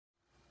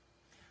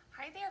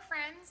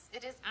friends,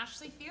 it is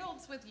Ashley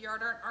Fields with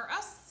Yard Art R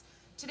Us.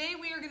 Today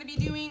we are going to be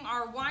doing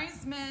our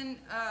Wiseman,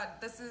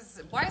 this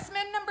is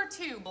Wiseman number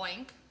 2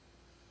 blank.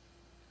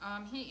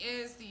 He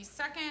is the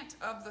second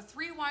of the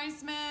 3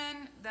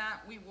 Wiseman that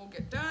we will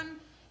get done.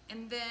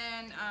 And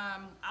then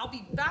I'll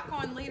be back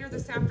on later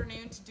this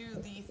afternoon to do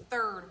the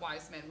 3rd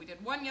Wiseman. We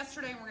did 1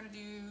 yesterday and we're going to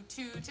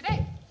do 2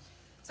 today.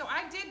 So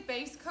I did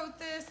base coat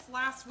this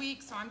last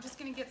week, so I'm just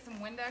going to get some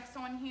Windex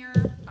on here.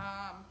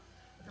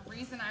 The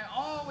reason I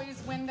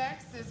always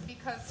Windex is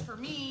because for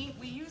me,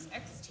 we use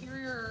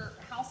exterior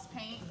house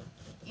paint,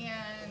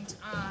 and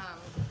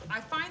I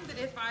find that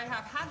if I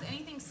have had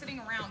anything sitting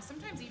around,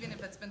 sometimes even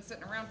if it's been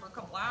sitting around for a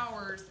couple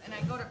hours and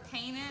I go to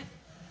paint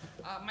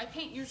it, my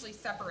paint usually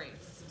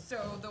separates.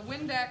 So the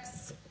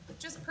Windex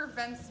just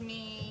prevents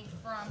me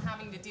from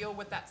having to deal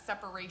with that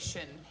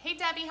separation. Hey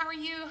Debbie, how are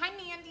you? Hi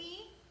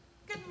Mandy.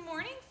 Good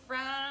morning,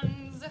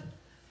 friends.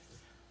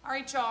 All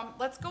right, y'all,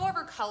 let's go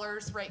over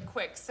colors right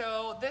quick.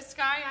 So this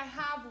guy, I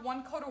have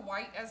 1 coat of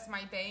white as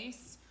my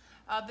base.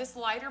 This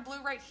lighter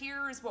blue right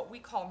here is what we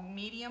call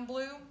medium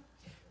blue.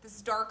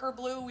 This darker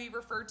blue we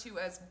refer to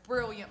as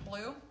brilliant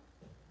blue.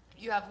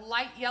 You have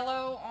light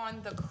yellow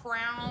on the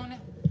crown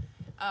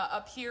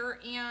up here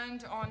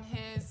and on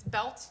his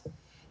belt.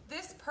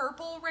 This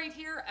purple right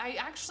here, I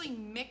actually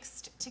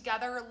mixed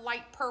together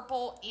light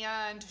purple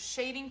and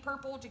shading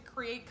purple to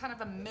create kind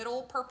of a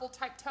middle purple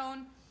type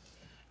tone.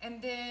 And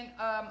then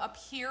up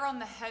here on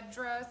the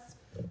headdress,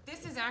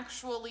 this is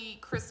actually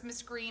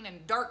Christmas green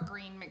and dark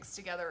green mixed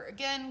together.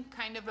 Again,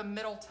 kind of a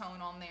middle tone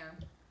on there.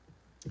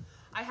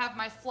 I have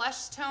my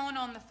flesh tone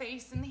on the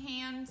face and the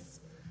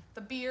hands,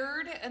 the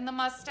beard and the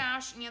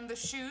mustache, and the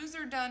shoes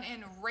are done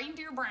in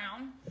reindeer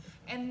brown.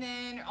 And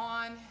then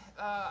on,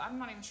 I'm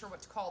not even sure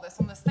what to call this,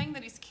 on this thing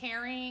that he's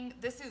carrying,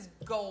 this is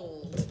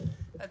gold.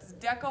 That's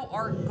Deco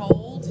Art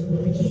Gold.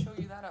 Let me show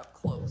you that up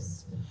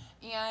close.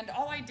 And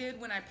all I did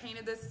when I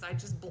painted this is I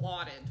just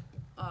blotted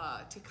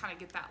to kind of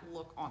get that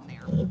look on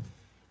there.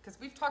 Because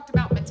we've talked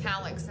about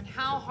metallics and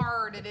how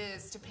hard it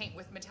is to paint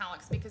with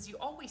metallics because you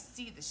always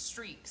see the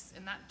streaks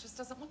and that just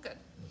doesn't look good.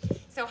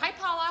 So hi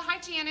Paula, hi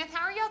Janet,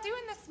 how are y'all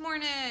doing this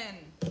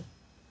morning?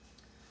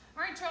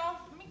 All right y'all,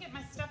 let me get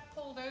my stuff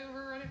pulled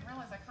over. I didn't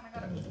realize I kind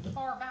of got it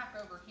far back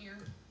over here.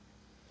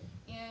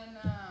 And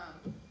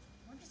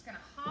we're just gonna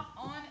hop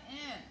on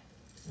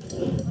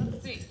in.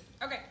 Let's see,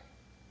 okay.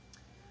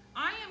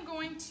 I am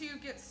going to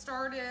get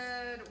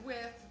started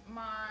with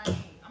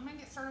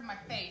my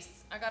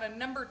face. I got a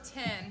number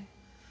 10.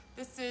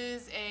 This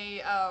is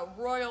a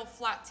royal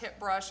flat tip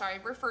brush. I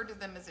refer to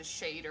them as a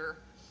shader.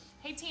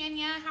 Hey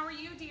Tanya, how are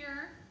you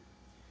dear?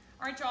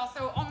 All right y'all,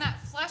 so on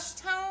that flesh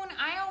tone,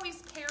 I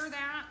always pair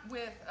that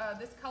with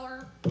this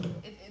color.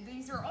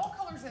 These are all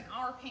colors in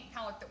our paint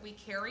palette that we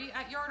carry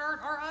at Yard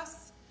Art R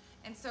Us.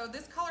 And so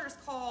this color is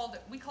called,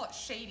 we call it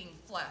shading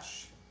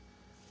flesh.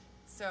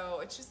 So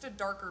it's just a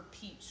darker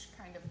peach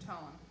kind of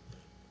tone.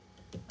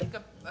 Like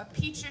a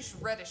peachish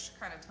reddish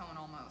kind of tone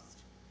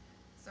almost.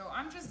 So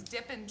I'm just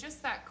dipping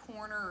just that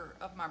corner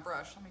of my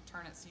brush. Let me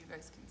turn it so you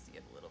guys can see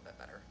it a little bit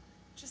better.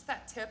 Just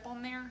that tip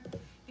on there.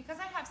 Because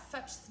I have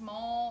such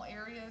small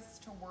areas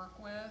to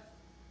work with,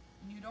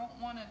 you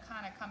don't want to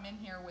kind of come in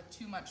here with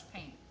too much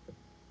paint.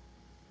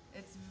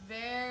 It's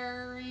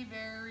very,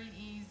 very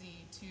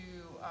easy to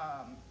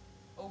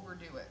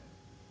overdo it.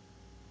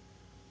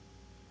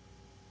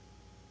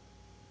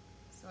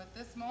 So at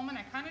this moment,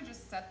 I kind of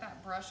just set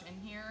that brush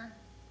in here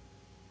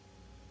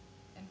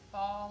and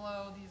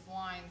follow these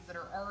lines that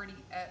are already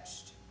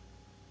etched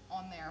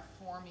on there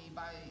for me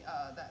by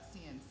that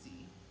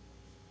CNC.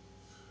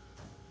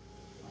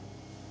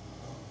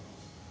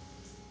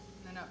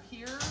 And then up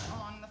here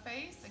on the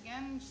face,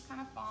 again, just kind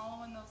of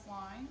following those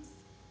lines.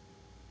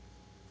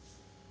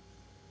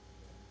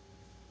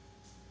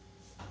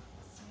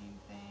 Same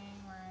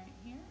thing right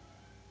here.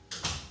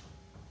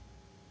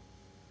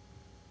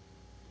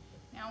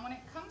 Now when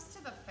it comes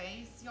to the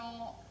face,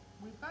 y'all,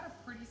 we've got a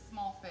pretty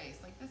small face.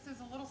 Like this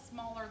is a little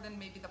smaller than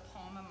maybe the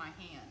palm of my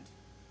hand.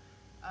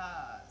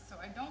 So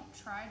I don't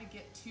try to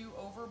get too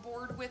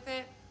overboard with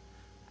it.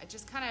 I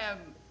just kind of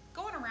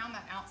going around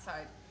that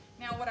outside.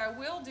 Now what I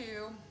will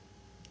do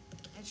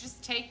is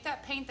just take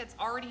that paint that's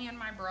already in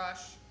my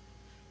brush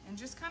and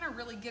just kind of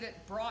really get it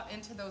brought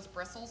into those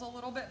bristles a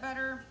little bit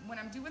better. When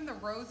I'm doing the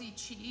rosy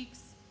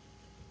cheeks,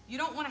 you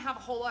don't want to have a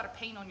whole lot of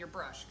paint on your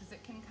brush because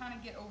it can kind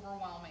of get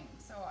overwhelming.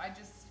 So I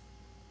just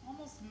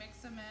almost mix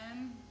them in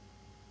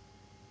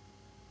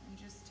and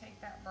just take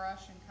that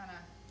brush and kind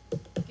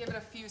of give it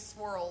a few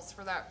swirls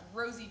for that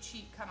rosy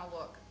cheek kind of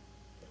look.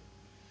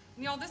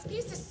 And y'all, this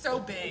piece is so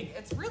big.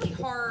 It's really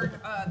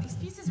hard. These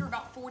pieces are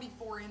about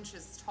 44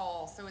 inches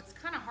tall, so it's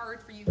kind of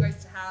hard for you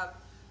guys to have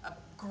a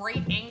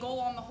great angle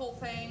on the whole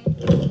thing.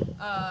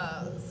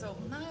 So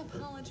my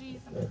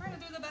apologies. I'm trying to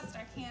do the best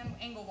I can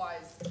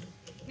angle-wise.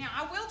 Now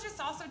I will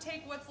just also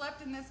take what's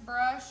left in this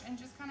brush and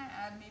just kind of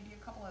add maybe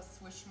a couple of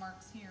swish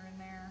marks here and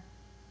there.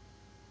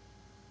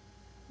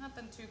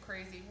 Nothing too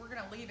crazy. We're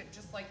gonna leave it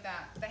just like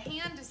that. The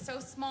hand is so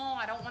small,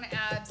 I don't want to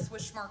add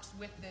swish marks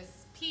with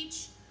this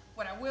peach.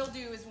 What I will do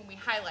is when we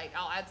highlight,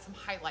 I'll add some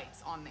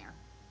highlights on there.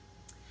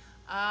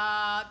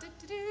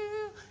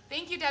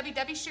 Thank you, Debbie.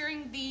 Debbie's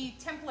sharing the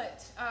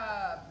template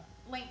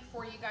link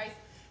for you guys.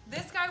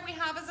 This guy we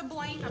have as a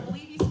blank. I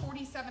believe he's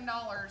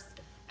 $47.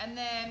 And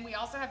then we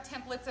also have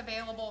templates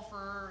available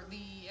for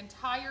the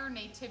entire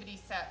nativity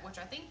set, which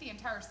I think the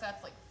entire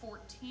set's like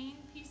 14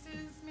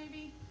 pieces,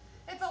 maybe.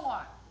 It's a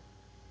lot.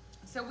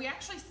 So we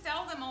actually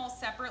sell them all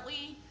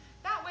separately.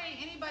 That way,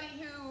 anybody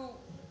who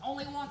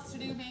only wants to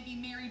do maybe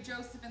Mary,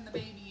 Joseph, and the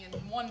baby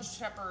and one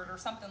shepherd or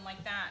something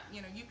like that,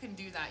 you know, you can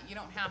do that. You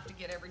don't have to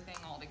get everything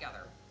all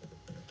together.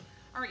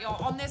 All right,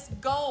 y'all, on this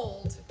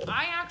gold,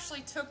 I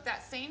actually took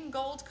that same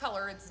gold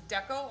color, it's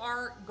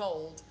Decor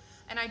Gold,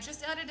 and I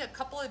just added a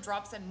couple of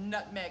drops of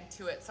nutmeg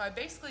to it. So I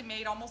basically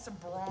made almost a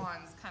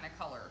bronze kind of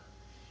color.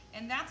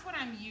 And that's what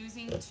I'm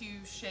using to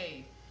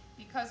shade.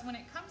 Because when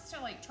it comes to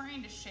like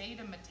trying to shade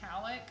a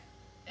metallic,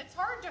 it's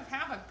hard to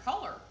have a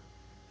color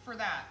for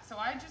that. So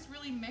I just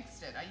really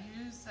mixed it. I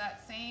used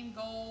that same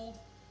gold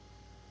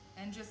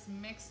and just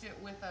mixed it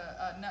with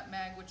a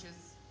nutmeg, which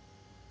is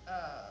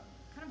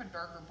kind of a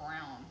darker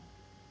brown.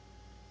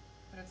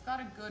 But it's got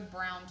a good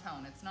brown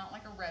tone. It's not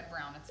like a red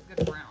brown, it's a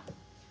good brown.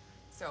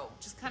 So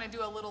just kind of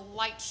do a little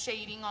light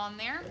shading on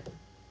there.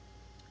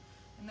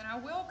 And then I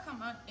will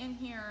come up in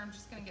here, I'm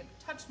just gonna get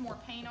a touch more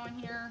paint on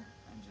here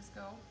and just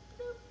go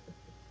bloop,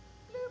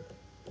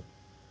 bloop,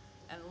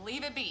 and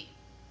leave it be.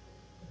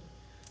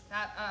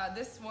 That,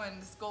 this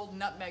gold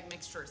nutmeg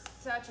mixture is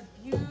such a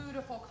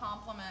beautiful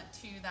complement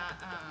to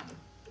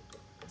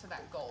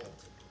that gold.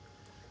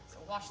 So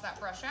wash that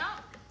brush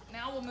out.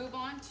 Now we'll move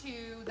on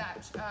to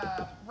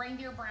that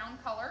reindeer brown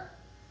color.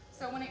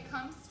 So when it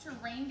comes to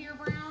reindeer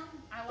brown,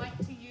 I like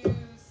to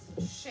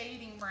use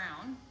shading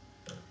brown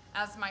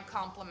as my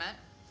complement.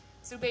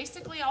 So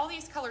basically all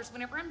these colors,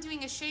 whenever I'm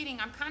doing a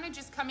shading, I'm kind of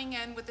just coming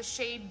in with a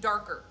shade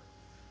darker.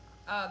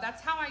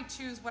 That's how I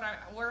choose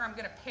where I'm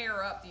going to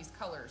pair up these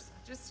colors.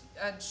 Just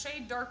a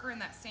shade darker in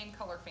that same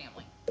color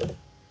family.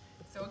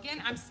 So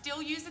again, I'm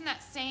still using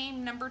that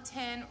same number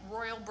 10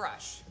 royal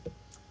brush.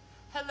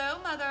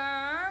 Hello,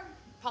 Mother.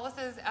 Paula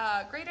says,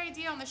 great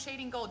idea on the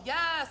shading gold.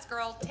 Yes,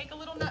 girl, take a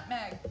little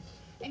nutmeg.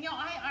 And you know,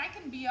 I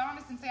can be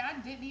honest and say I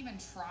didn't even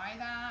try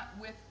that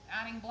with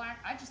adding black.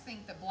 I just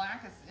think that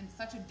black is in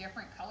such a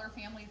different color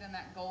family than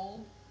that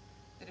gold,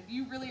 that if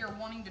you really are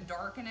wanting to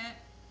darken it,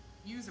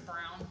 use a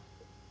brown.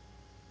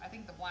 I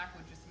think the black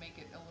would just make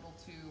it a little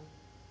too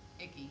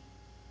icky,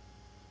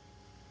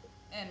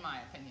 in my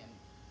opinion.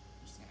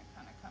 I'm just gonna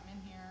kind of come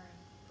in here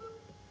and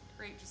boop,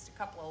 create just a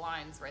couple of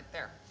lines right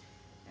there.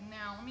 And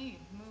now let me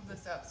move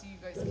this up so you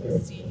guys can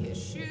see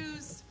his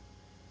shoes.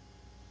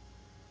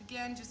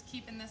 Again, just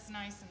keeping this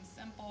nice and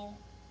simple.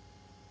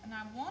 And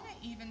I want to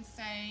even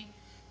say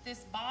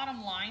this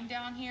bottom line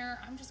down here,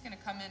 I'm just going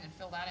to come in and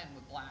fill that in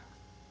with black.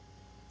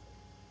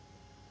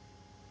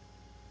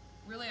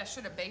 Really, I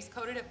should have base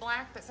coated it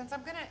black, but since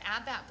I'm going to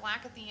add that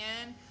black at the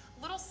end,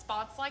 little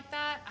spots like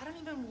that, I don't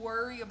even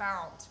worry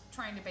about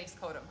trying to base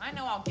coat them. I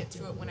know I'll get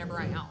to it whenever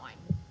I outline.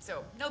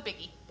 So, no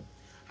biggie.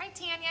 Hi,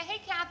 Tanya.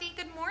 Hey, Kathy.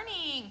 Good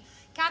morning.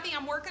 Kathy,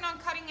 I'm working on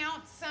cutting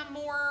out some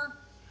more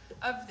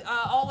of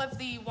all of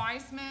the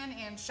Wiseman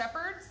and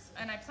Shepherds,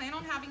 and I plan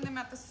on having them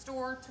at the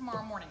store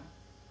tomorrow morning.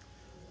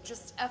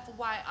 Just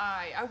FYI.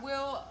 I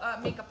will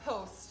make a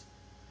post.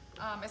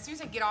 As soon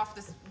as I get off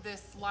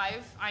this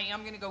live, I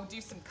am going to go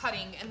do some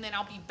cutting, and then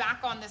I'll be back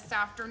on this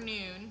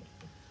afternoon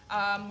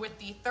with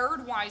the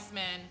third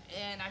Wiseman,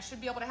 and I should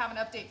be able to have an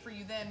update for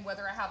you then,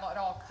 whether I have it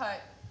all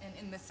cut and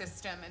in the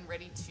system and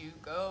ready to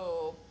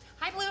go.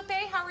 Hi, Lupe.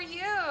 How are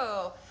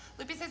you?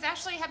 Lupe says,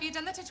 Ashley, have you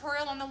done the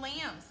tutorial on the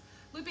lambs?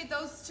 Lupe,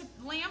 those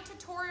lamb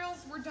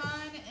tutorials were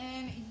done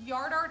in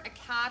Yard Art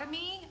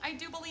Academy, I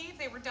do believe.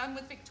 They were done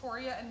with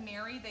Victoria and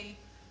Mary. They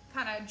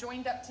kind of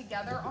joined up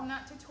together on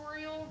that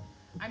tutorial.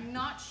 I'm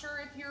not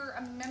sure if you're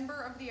a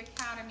member of the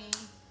Academy,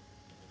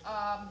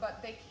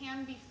 but they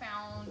can be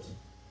found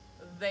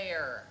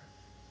there.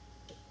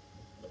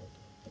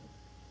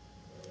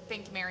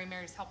 Thank you, Mary.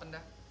 Mary's helping to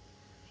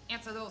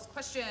answer those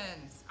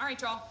questions. All right,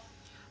 y'all.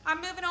 I'm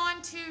moving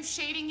on to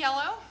shading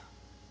yellow.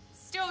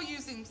 Still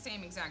using the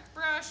same exact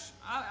brush.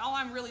 All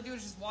I'm really doing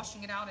is just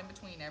washing it out in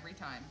between every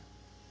time.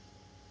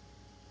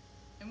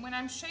 And when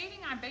I'm shading,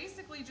 I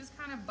basically just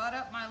kind of butt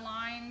up my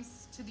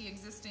lines to the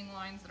existing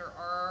lines that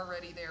are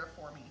already there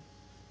for me.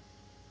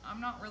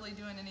 I'm not really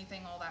doing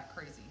anything all that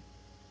crazy.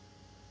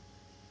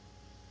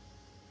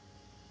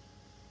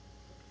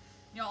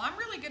 Y'all,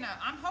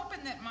 I'm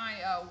hoping that my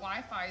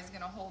Wi-Fi is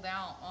gonna hold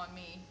out on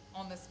me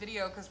on this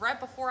video, because right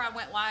before I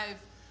went live,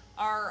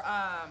 our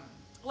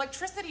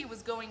electricity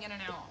was going in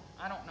and out.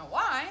 I don't know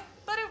why,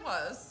 but it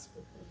was.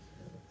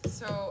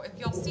 So if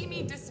y'all see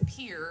me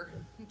disappear,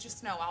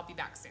 just know I'll be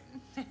back soon.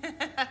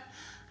 Hi,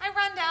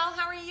 Rondell,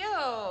 how are you?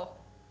 All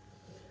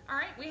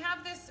right, we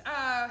have this,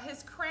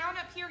 his crown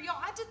up here. Y'all,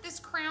 I did this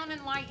crown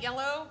in light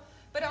yellow,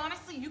 but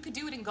honestly, you could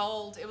do it in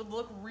gold. It would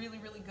look really,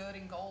 really good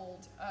in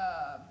gold.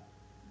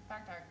 In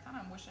fact, I kind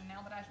of am wishing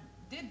now that I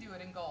did do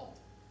it in gold,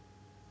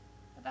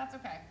 but that's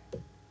okay.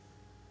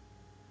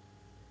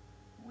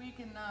 we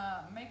can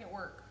make it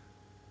work.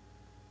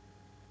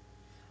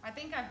 I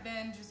think I've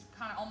been just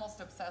kind of almost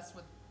obsessed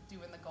with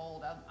doing the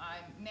gold.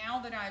 Now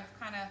that I've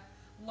kind of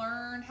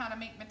learned how to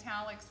make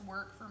metallics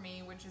work for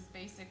me, which is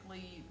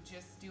basically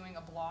just doing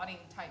a blotting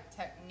type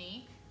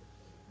technique.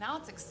 Now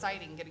it's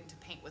exciting getting to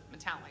paint with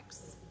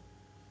metallics.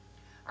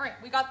 All right,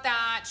 we got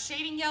that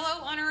shading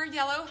yellow on our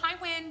yellow. Hi,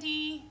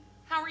 Wendy.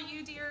 How are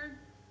you, dear?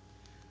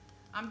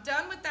 I'm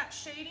done with that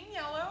shading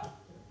yellow,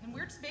 and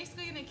we're just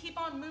basically gonna keep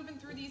on moving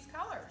through these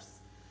colors.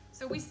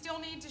 So we still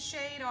need to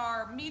shade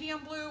our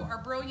medium blue, our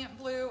brilliant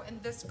blue,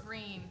 and this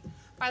green.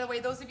 By the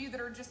way, those of you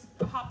that are just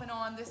hopping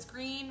on, this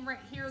green right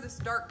here, this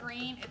dark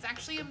green, it's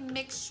actually a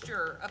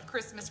mixture of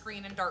Christmas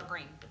green and dark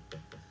green.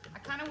 I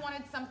kind of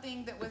wanted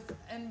something that was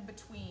in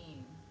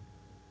between.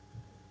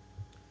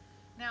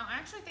 Now, I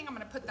actually think I'm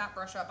going to put that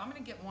brush up. I'm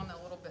going to get one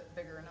a little bit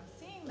bigger, and I'm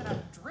seeing that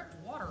I've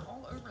dripped water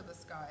all over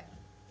this guy.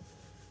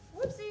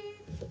 Whoopsie.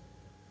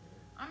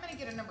 I'm going to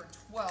get a number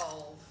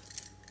 12.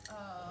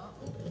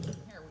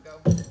 Here we go.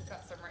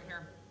 Got some right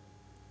here.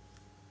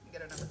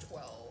 Get a number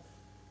 12.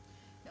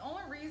 The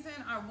only reason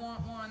I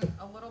want one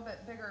a little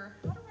bit bigger,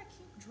 how do I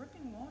keep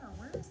dripping water?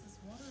 Where is this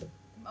water?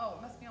 Oh,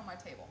 it must be on my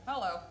table.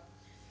 Hello.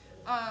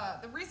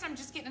 The reason I'm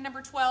just getting a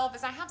number 12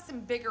 is I have some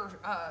bigger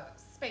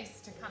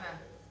space to kind of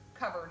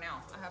cover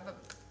now. I have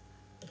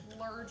a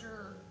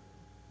larger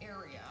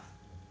area.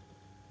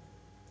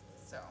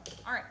 So,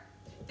 all right.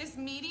 This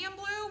medium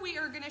blue, we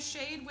are going to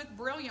shade with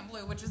brilliant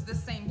blue, which is the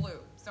same blue.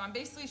 So I'm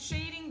basically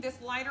shading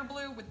this lighter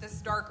blue with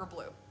this darker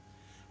blue.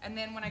 And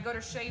then when I go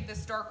to shade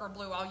this darker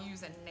blue, I'll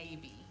use a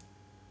navy.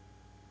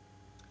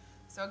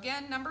 So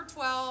again, number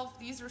 12,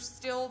 these are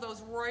still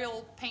those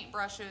royal paint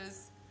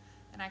brushes,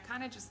 and I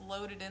kind of just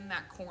loaded in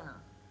that corner.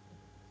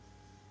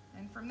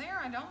 And from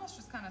there, I'd almost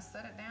just kind of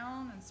set it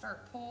down and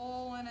start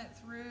pulling it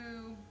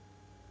through,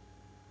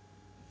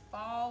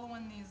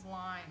 following these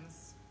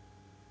lines.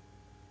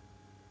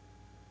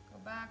 Go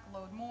back,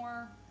 load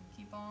more, and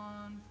keep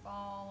on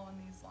following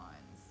these lines.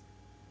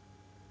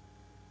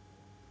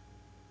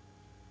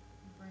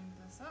 Bring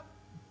this up.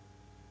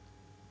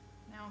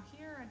 Now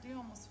here, I do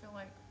almost feel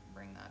like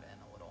bring that in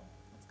a little.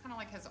 It's kind of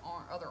like his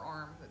other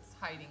arm that's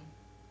hiding.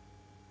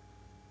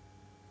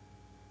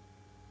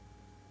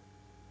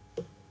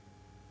 And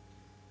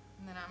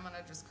then I'm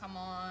gonna just come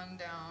on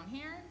down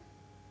here.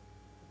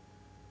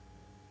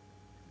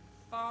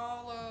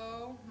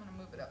 Follow, I'm gonna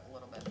move it up a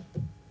little bit.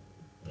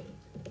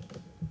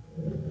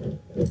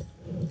 The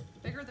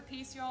bigger the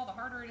piece, y'all, the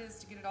harder it is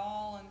to get it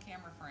all in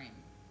camera frame.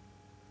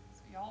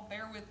 So y'all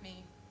bear with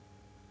me.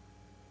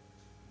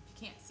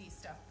 Can't see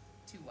stuff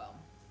too well.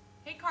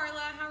 Hey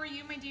Carla, how are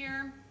you, my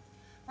dear?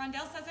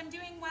 Rondell says, I'm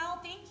doing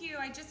well, thank you.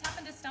 I just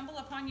happened to stumble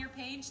upon your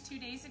page 2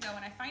 days ago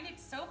and I find it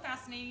so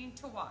fascinating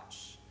to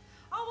watch.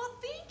 Oh,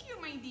 well, thank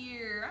you, my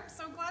dear. I'm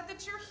so glad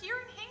that you're here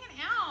and hanging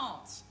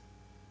out.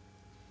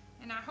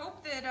 And I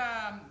hope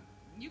that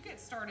you get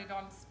started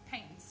on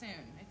painting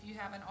soon, if you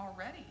haven't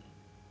already.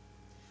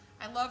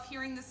 I love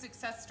hearing the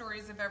success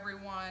stories of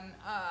everyone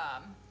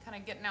kind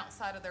of getting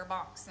outside of their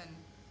box and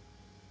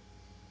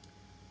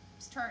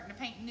starting to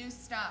paint new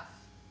stuff.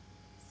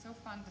 So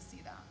fun to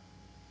see that.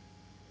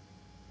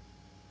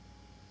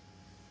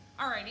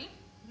 Alrighty,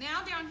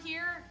 now down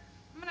here,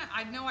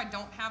 I know I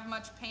don't have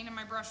much paint in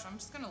my brush, so I'm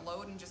just gonna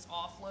load and just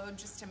offload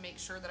just to make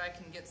sure that I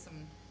can get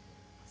some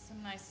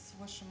nice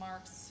swish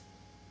marks.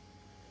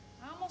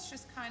 I almost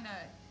just kind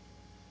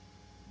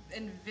of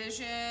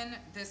envision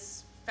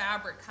this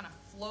fabric kind of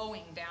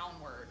flowing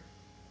downward.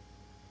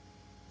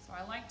 So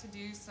I like to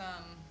do some,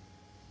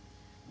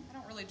 I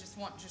don't really just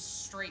want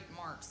just straight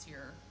marks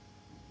here.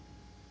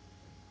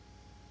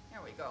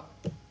 There we go.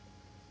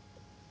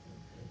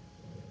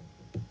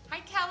 Hi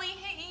Kelly,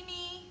 hey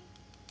Amy.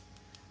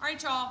 All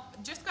right y'all,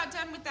 just got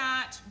done with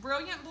that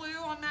brilliant blue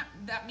on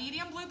that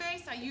medium blue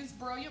base. I used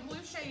brilliant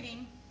blue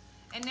shading.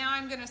 And now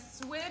I'm gonna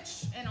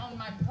switch, and on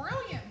my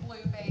brilliant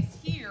blue base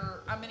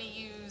here, I'm gonna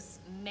use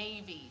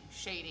navy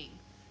shading.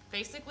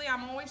 Basically,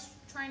 I'm always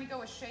trying to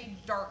go a shade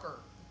darker.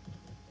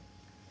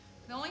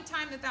 The only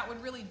time that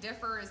would really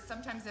differ is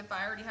sometimes if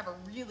I already have a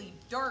really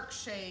dark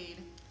shade,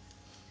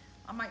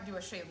 I might do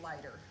a shade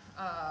lighter.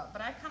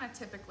 But I kind of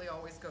typically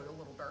always go a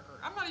little darker.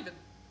 I'm not even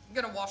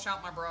gonna wash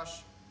out my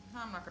brush.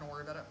 I'm not gonna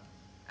worry about it.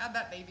 Add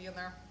that navy in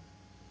there.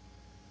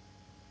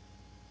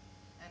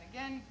 And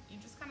again, you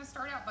just kind of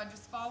start out by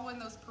just following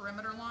those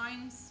perimeter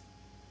lines.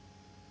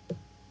 I'm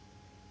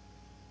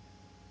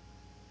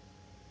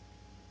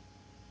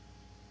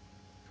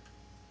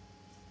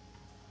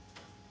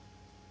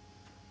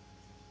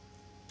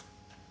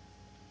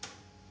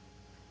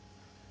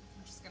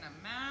just gonna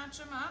match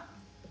them up.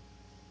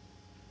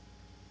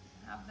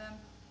 Have them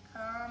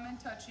come and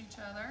touch each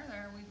other.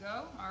 There we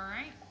go. All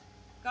right.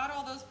 Got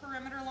all those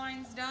perimeter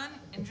lines done.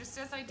 And just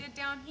as I did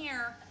down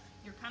here,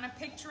 you're kind of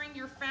picturing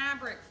your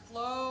fabric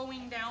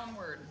flowing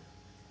downward.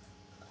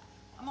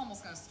 I'm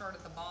almost going to start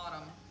at the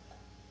bottom.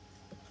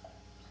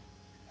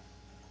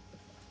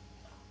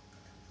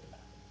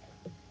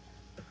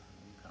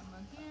 Come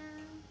in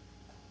here.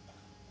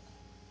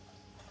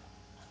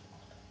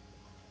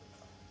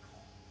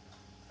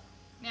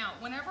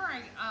 whenever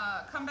I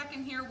come back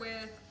in here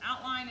with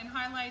outline and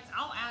highlights,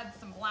 I'll add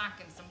some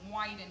black and some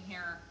white in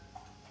here.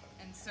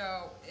 And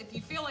so if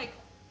you feel like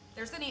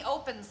there's any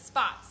open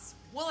spots,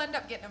 we'll end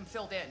up getting them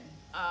filled in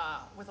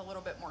with a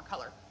little bit more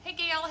color. Hey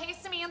Gail, hey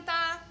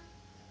Samantha.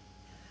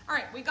 All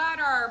right, we got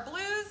our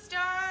blues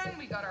done,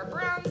 we got our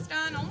browns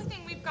done. Only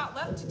thing we've got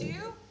left to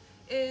do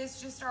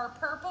is just our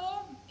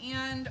purple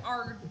and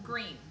our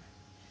green.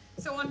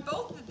 So on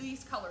both of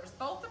these colors,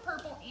 both the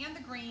purple and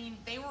the green,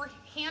 they were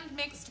hand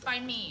mixed by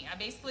me. I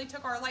basically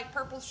took our light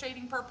purple,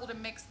 shading purple, to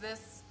mix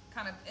this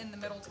kind of in the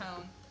middle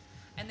tone.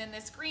 And then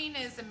this green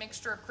is a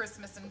mixture of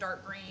Christmas and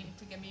dark green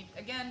to give me,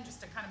 again,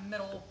 just a kind of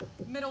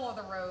middle of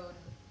the road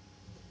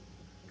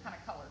kind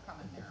of color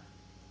coming there.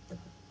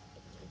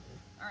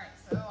 All right,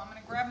 so I'm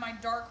gonna grab my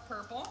dark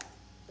purple.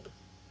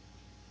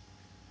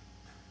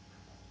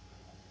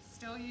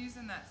 Still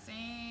using that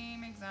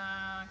same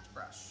exact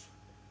brush.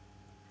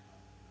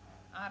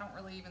 I don't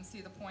really even see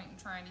the point in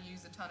trying to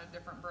use a ton of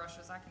different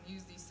brushes. I can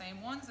use these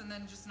same ones and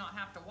then just not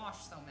have to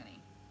wash so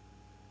many.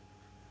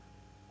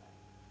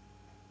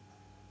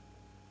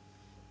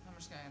 I'm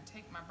just gonna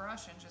take my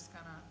brush and just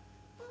kind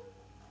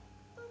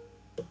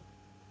of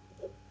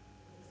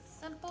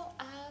simple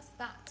as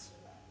that.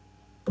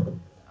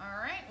 All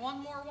right, one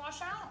more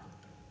wash out.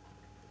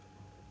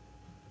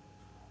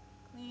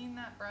 Clean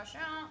that brush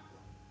out,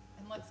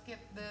 and let's get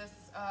this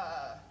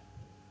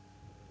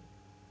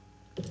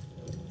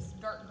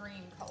dark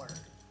green color.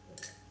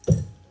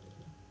 So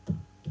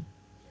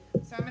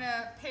I'm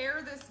gonna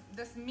pair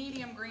this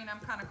medium green, I'm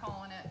kind of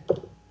calling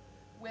it,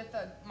 with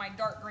my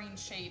dark green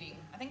shading.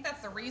 I think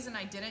that's the reason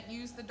I didn't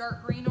use the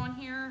dark green on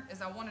here,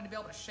 is I wanted to be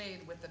able to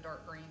shade with the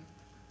dark green.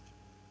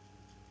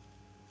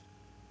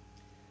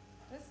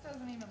 This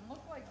doesn't even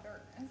look like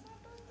dark. Is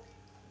that dark green?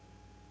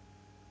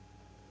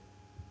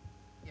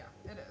 Yeah,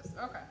 it is.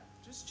 Okay,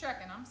 just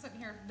checking. I'm sitting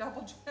here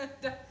double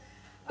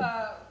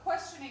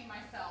questioning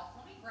myself.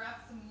 Let me grab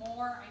some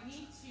more. I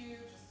need to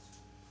just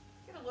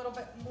get a little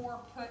bit more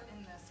put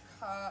in this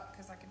cup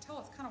because I can tell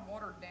it's kind of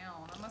watered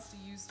down. I must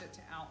have used it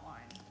to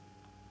outline.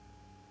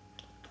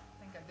 I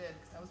think I did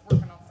because I was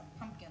working on some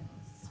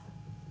pumpkins.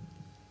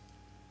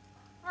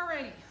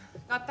 Alrighty,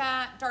 got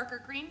that darker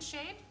green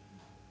shade.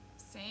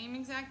 Same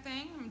exact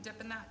thing. I'm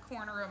dipping that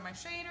corner of my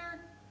shader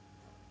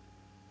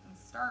and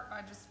start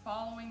by just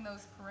following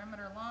those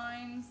perimeter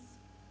lines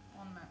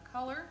on that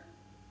color.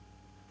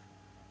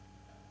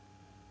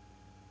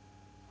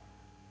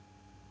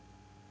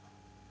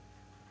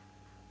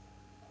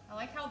 I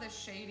like how this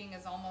shading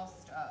is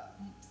almost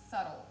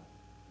subtle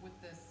with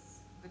the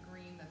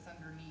green that's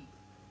underneath.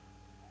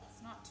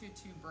 It's not too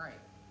bright.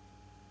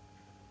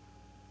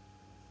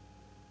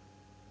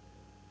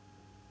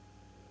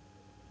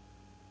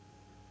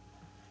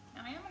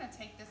 Now I am going to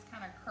take this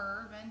kind of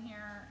curve in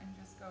here and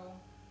just go,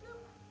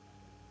 bloop,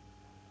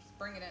 just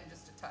bring it in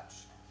just a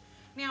touch.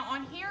 Now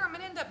on here, I'm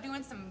going to end up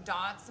doing some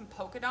dots, some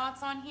polka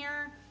dots on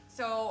here.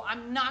 So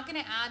I'm not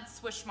going to add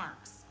swish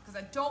marks because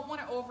I don't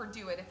want to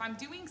overdo it. If I'm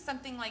doing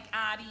something like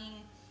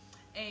adding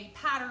a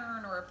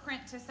pattern or a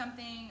print to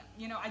something,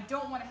 you know, I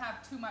don't want to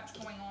have too much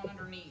going on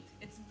underneath.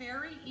 It's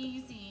very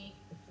easy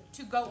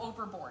to go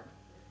overboard.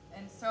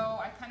 And so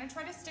I kind of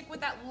try to stick with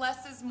that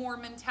less is more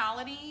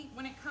mentality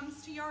when it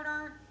comes to yard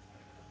art.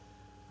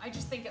 I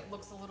just think it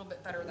looks a little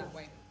bit better that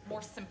way,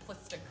 more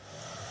simplistic.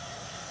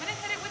 I'm gonna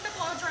hit it with the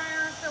blow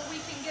dryer so we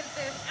can get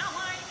this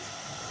outlined.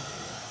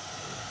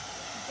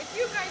 If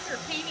you guys are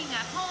painting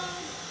at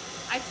home,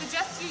 I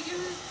suggest you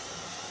use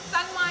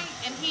sunlight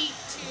and heat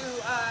to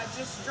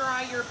just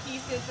dry your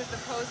pieces as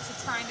opposed to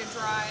trying to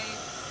dry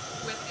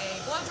with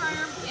a blow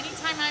dryer.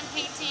 Anytime I'm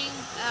painting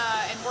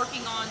and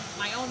working on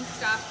my own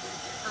stuff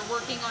or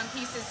working on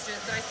pieces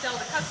that I sell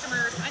to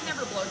customers, I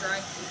never blow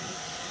dry.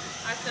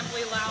 I simply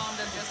allow them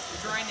to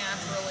just dry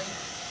naturally.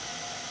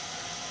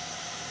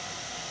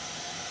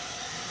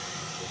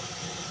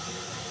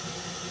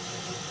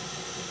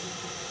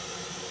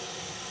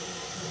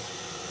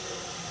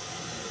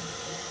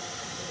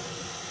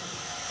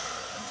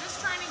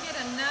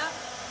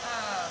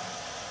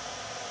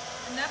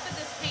 Enough of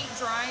this paint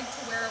dried to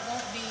where it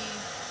won't be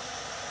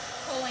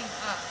pulling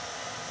up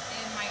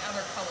in my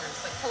other colors,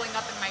 like pulling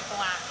up in my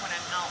black when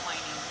I'm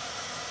outlining.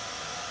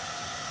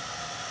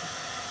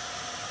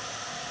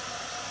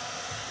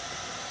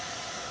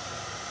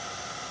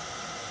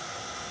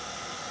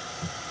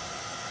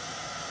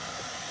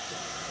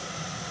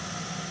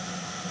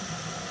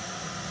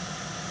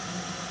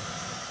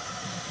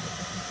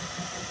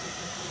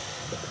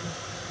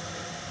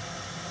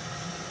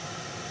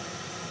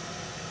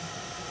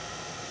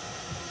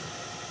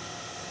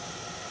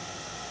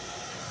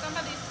 Some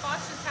of these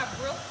spots just have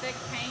real thick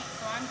paint,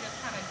 so I'm just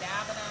kind of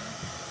dabbing them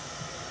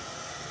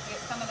to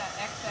get some of that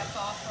excess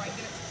off so I can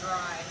get it to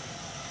dry.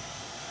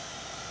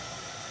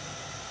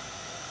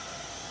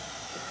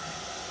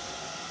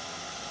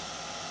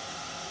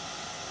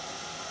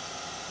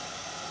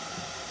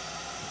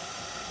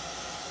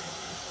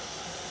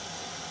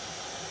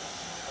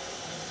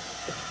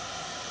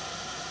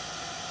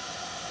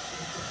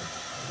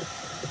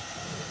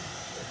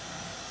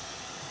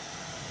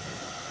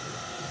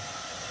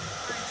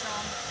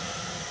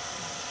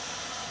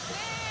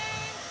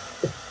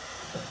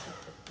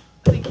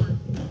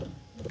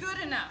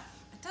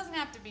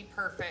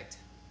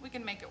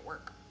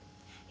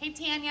 Hey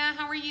Tanya,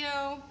 how are you?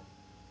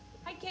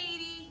 Hi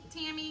Katie,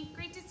 Tammy,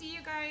 great to see you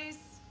guys.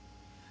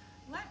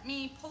 Let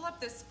me pull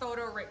up this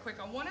photo right quick.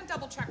 I want to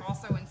double check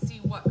also and see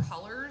what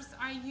colors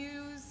I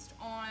used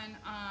on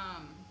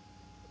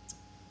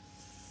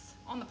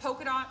the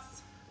polka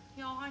dots.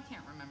 Y'all, I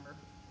can't remember.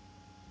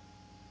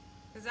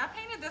 Because I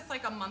painted this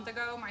like a month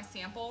ago, my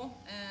sample,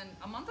 and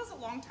a month is a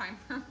long time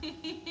for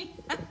me.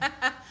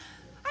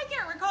 I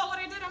can't recall what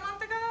I did a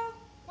month ago.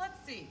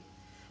 Let's see.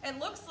 It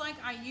looks like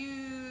I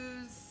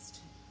used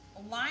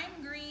lime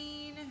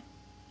green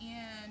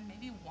and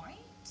maybe white.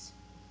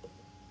 I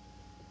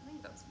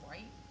think that's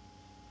white.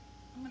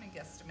 I'm gonna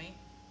guesstimate.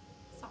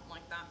 Something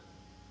like that.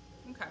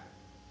 Okay.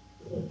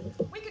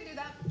 We can do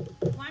that.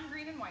 Lime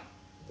green and white.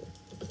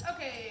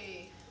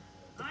 Okay.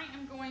 I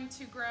am going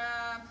to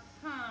grab,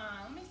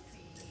 let me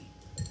see.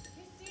 Let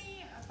me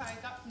see if I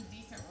got some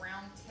decent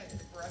round tip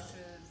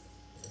brushes.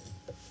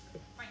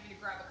 Might need to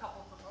grab a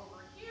couple from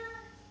over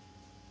here.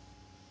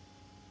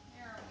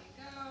 There we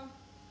go.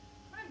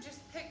 I'm gonna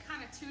just pick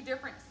kind of two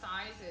different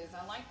sizes.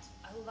 I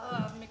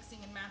love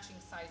mixing and matching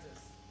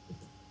sizes.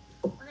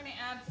 We're gonna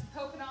add some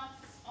polka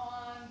dots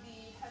on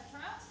the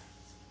headdress,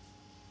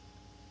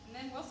 and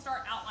then we'll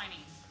start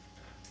outlining.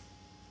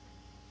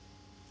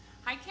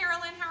 Hi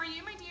Carolyn, how are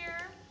you, my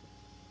dear?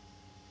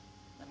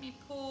 Let me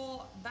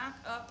pull back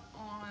up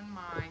on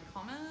my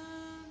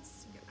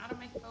comments, get out of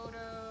my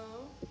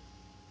photo.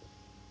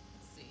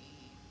 Let's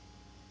see.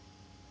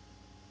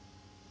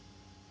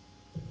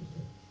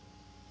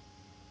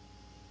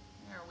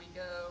 There we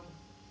go.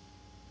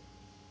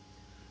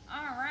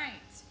 All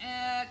right,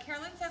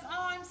 Carolyn says,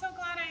 oh, I'm so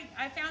glad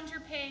I found your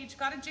page.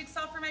 Got a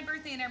jigsaw for my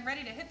birthday and I'm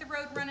ready to hit the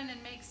road running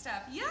and make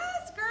stuff.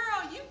 Yes,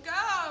 girl, you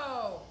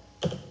go.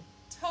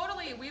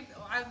 Totally,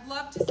 I'd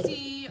love to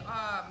see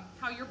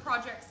how your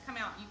projects come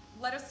out. You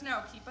let us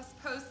know, keep us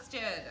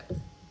posted.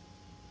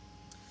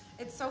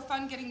 It's so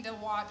fun getting to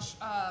watch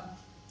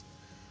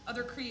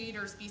other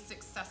creators be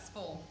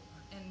successful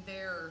in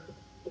their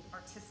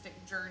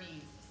artistic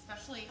journeys.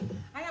 Especially,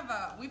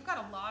 we've got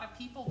a lot of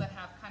people that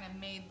have kind of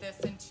made this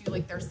into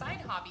like their side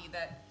hobby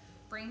that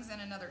brings in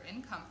another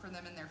income for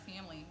them and their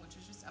family, which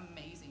is just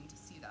amazing to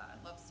see that. I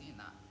love seeing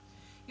that.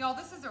 Y'all,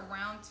 this is a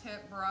round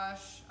tip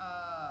brush.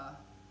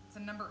 It's a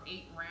number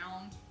 8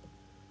 round.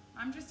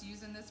 I'm just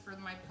using this for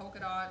my polka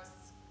dots.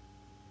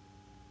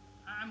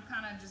 I'm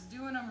kind of just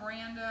doing them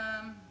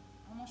random,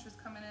 almost just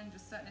coming in,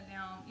 just setting it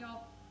down.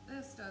 Y'all,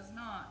 this does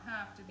not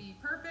have to be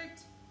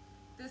perfect.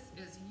 This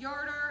is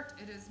yard art.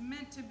 It is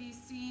meant to be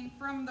seen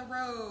from the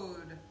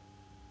road.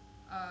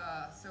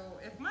 So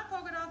if my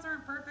polka dots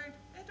aren't perfect,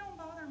 it don't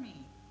bother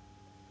me.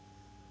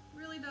 It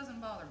really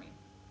doesn't bother me.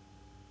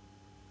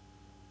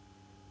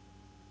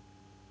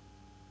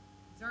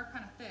 These are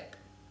kind of thick.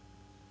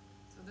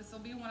 So this will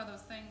be one of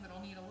those things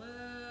that'll need a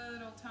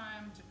little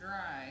time to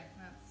dry.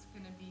 That's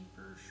gonna be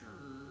for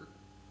sure.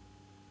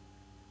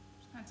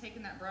 Just kind of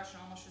taking that brush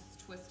and almost just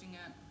twisting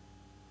it.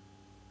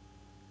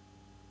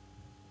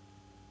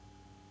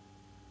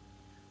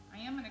 I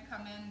am going to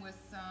come in with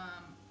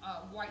some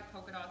white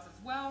polka dots as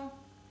well.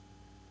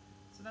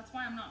 So that's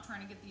why I'm not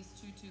trying to get these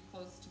two too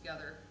close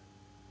together.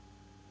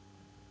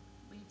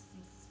 Leave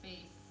some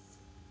space.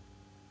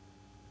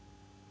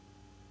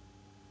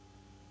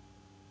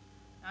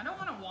 Now, I don't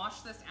want to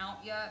wash this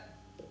out yet,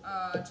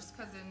 just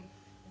because in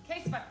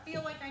case if I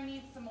feel like I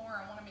need some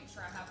more, I want to make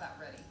sure I have that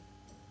ready.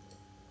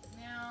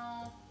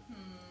 Now, I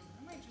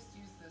might just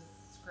use this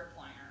script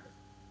liner.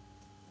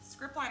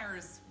 Script liner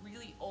is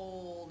really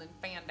old and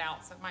fanned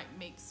out, so it might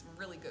make some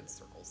really good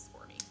circles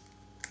for me.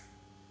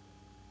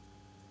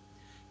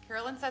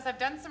 Carolyn says, I've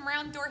done some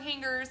round door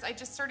hangers. I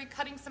just started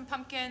cutting some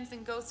pumpkins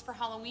and ghosts for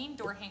Halloween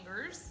door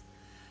hangers.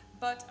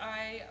 But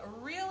I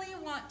really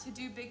want to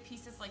do big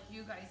pieces like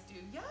you guys do.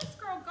 Yes,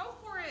 girl, go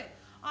for it.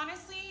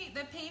 Honestly,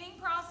 the painting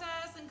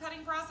process and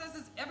cutting process,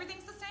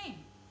 everything's the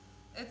same.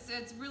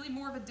 It's really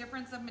more of a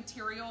difference of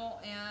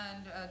material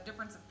and a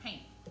difference of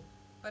paint.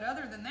 But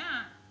other than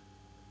that,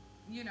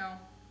 you know,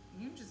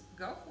 you just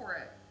go for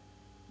it.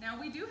 Now,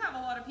 we do have a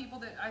lot of people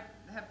that I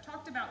have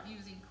talked about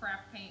using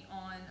craft paint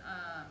on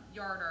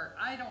yard art.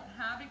 I don't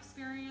have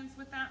experience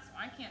with that, so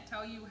I can't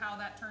tell you how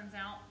that turns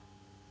out.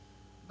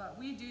 But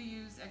we do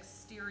use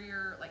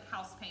exterior, like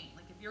house paint.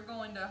 Like if you're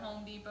going to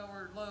Home Depot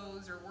or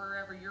Lowe's or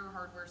wherever your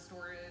hardware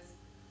store is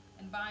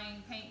and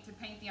buying paint to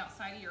paint the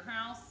outside of your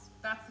house,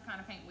 that's the kind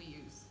of paint we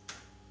use.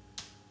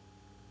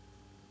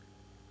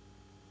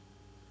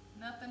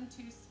 Nothing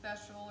too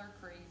special or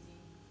crazy.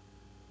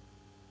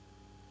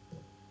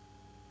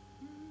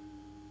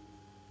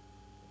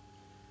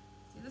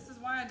 See, this is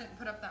why I didn't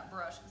put up that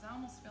brush, because I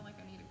almost feel like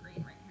I need a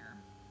green right here.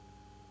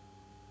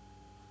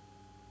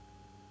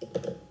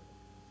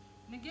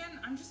 And again,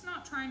 I'm just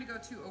not trying to go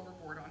too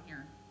overboard on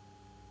here.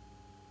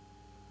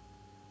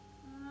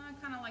 I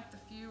kind of like the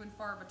few and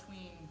far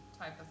between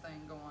type of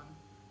thing going.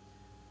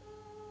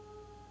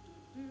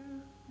 Maybe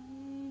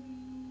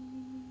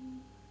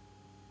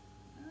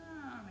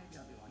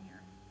I'll do one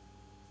here.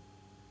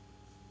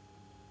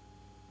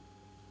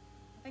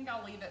 I think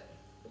I'll leave it.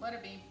 Let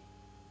it be.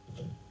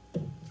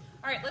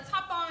 All right, let's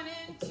hop on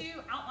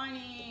into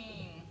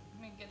outlining.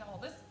 Let me get all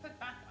this put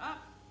back up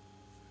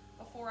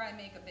before I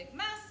make a big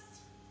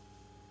mess.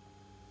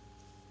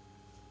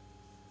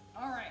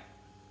 All right,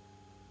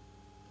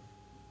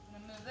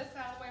 I'm gonna move this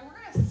out of the way.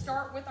 We're gonna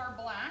start with our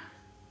black.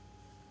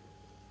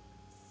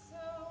 So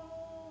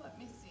let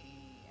me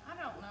see, I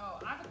don't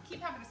know. I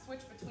keep having to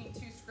switch between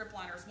two script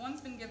liners.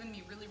 One's been giving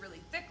me really,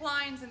 really thick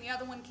lines and the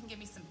other one can give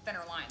me some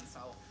thinner lines.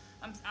 So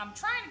I'm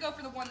trying to go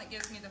for the one that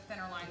gives me the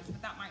thinner lines,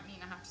 but that might mean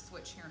I have to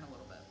switch here in a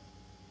little bit.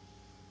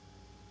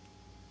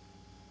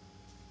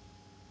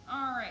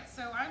 All right,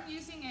 so I'm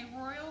using a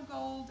royal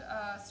gold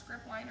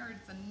script liner.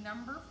 It's a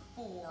number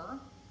 4.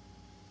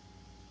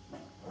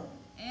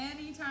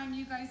 Anytime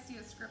you guys see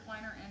a script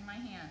liner in my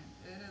hand,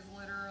 it is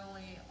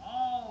literally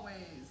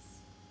always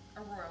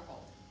a royal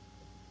gold.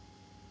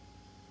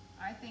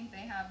 I think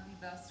they have the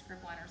best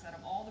script liners out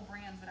of all the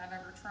brands that I've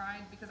ever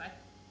tried because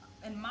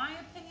in my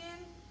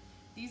opinion,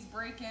 these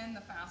break in the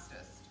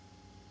fastest.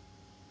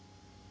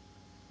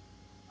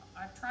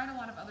 I've tried a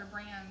lot of other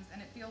brands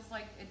and it feels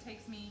like it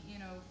takes me,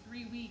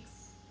 3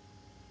 weeks,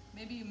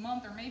 maybe a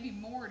month or maybe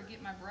more to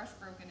get my brush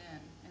broken in.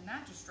 And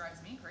that just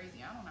drives me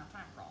crazy. I don't have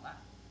time for all that.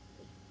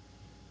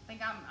 I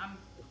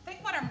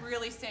think what I'm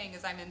really saying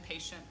is I'm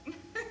impatient.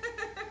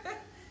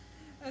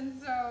 And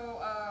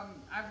so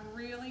I've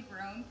really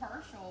grown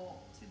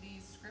partial to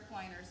these script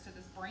liners, to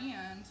this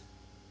brand,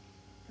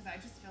 because I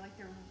just feel like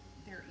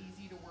they're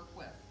easy to work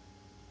with.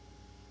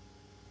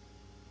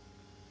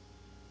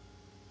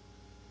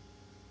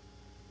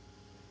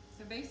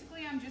 So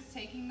basically I'm just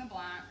taking the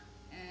black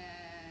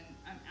and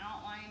I'm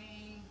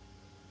outlining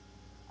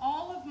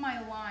all of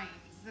my lines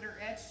that are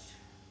etched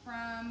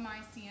from my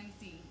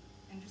CNC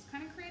and just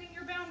kind of creating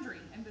your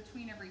boundary in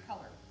between every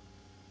color.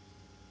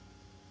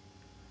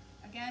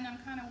 Again, I'm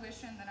kind of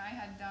wishing that I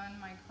had done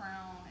my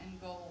crown in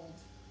gold,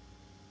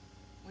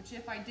 which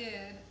if I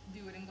did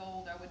do it in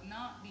gold, I would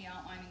not be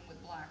outlining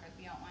with black, I'd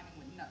be outlining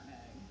with nutmeg.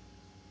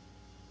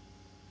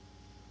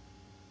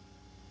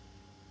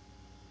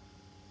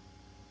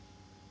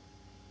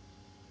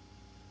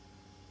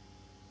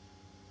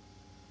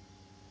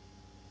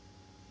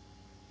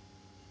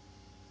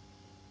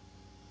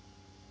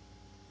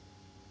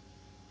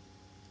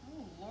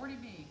 Oh, Lordy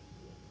me.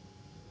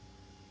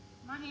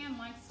 My hand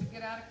likes to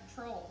get out of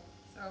control.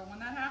 So when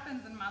that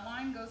happens and my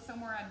line goes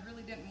somewhere I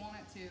really didn't want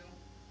it to,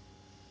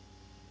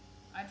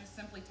 I just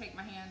simply take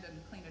my hand and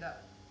clean it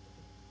up.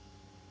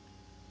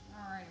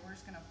 Alrighty, we're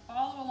just gonna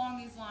follow along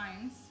these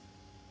lines.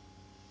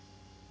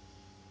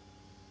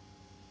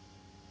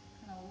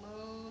 Kind of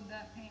load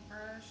that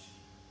paintbrush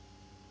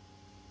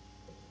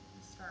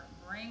and start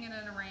bringing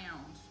it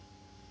around.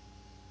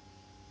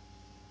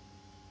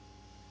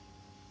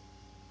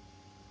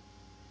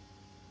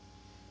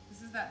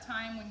 This is that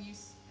time when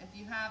if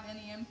you have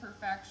any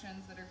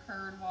imperfections that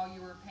occurred while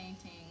you were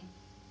painting,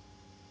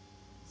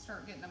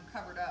 start getting them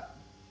covered up.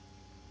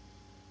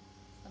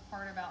 It's the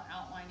part about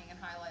outlining and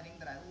highlighting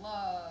that I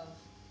love.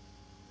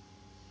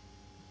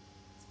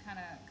 It's kind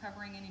of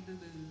covering any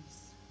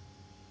boo-boos.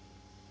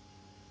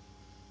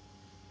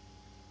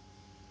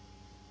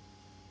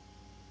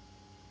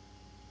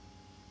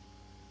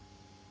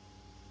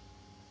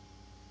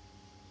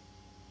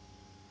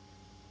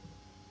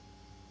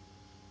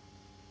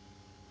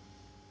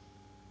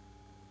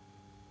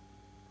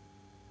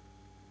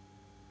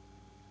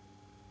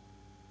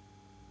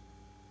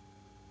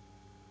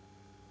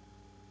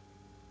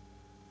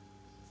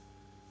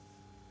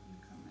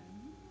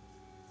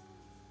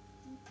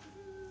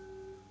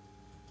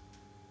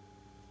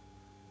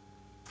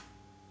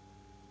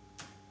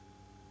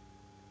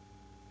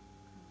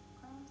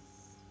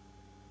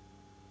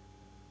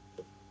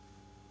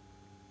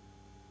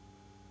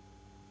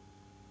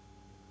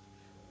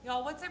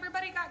 Y'all, what's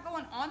everybody got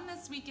going on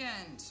this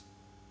weekend?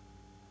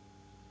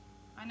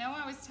 I know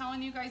I was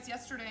telling you guys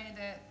yesterday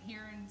that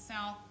here in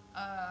South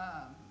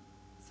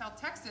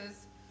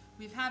Texas,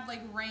 we've had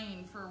like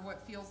rain for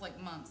what feels like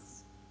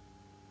months.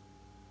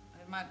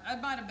 It might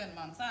have been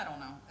months, I don't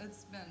know.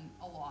 It's been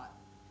a lot.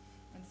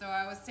 And so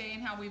I was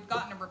saying how we've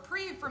gotten a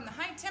reprieve from the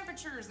high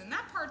temperatures and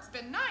that part's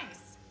been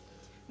nice.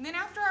 And then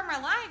after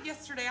my live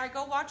yesterday, I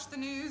go watch the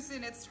news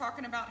and it's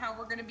talking about how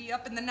we're gonna be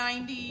up in the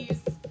 90s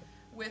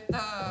with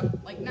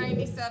like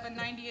 97,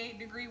 98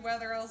 degree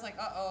weather. I was like,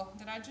 uh-oh,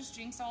 did I just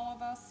jinx all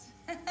of us?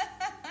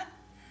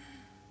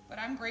 But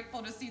I'm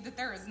grateful to see that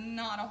there is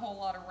not a whole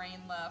lot of rain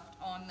left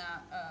on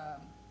that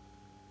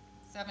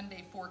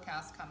 7-day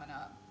forecast coming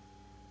up.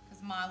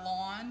 Because my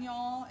lawn,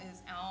 y'all,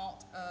 is out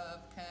of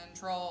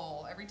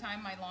control. Every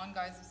time my lawn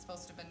guys are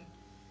supposed to have been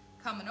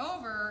coming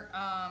over,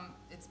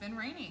 it's been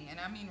raining. And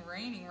I mean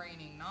raining,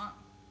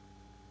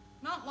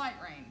 not light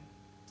rain,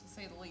 to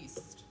say the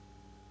least.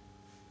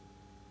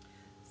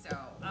 So,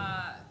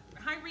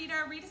 hi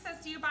Rita. Rita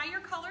says, do you buy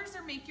your colors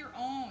or make your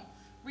own?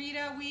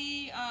 Rita,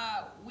 we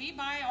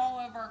buy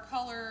all of our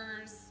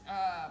colors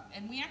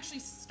and we actually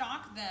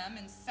stock them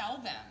and sell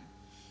them.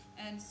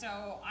 And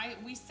so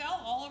we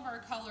sell all of our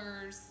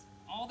colors,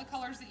 all the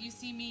colors that you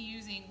see me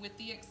using with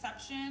the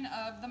exception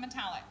of the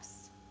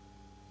metallics.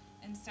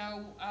 And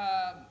so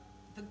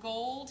The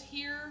gold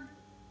here,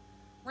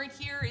 right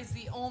here, is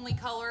the only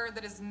color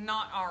that is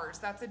not ours.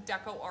 That's a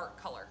Deco Art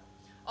color.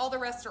 All the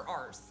rest are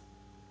ours.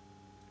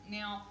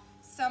 Now,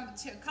 a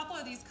couple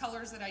of these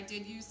colors that I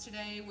did use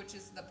today, which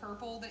is the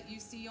purple that you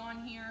see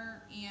on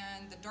here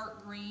and the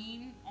dark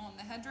green on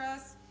the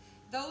headdress,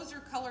 those are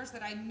colors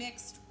that I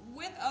mixed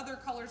with other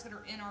colors that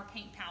are in our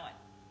paint palette.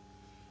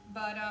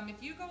 But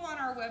if you go on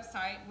our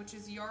website, which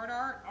is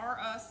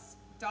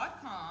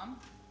yardartrus.com,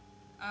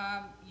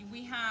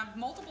 we have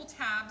multiple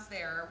tabs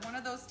there. One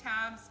of those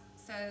tabs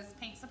says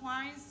paint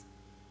supplies,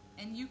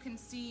 and you can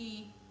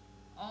see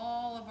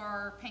all of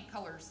our paint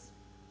colors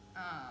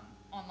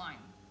online,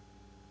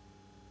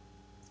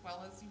 as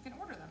well as you can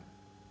order them.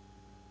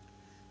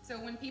 So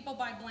when people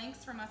buy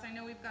blanks from us, I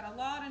know we've got a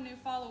lot of new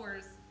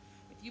followers.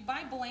 If you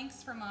buy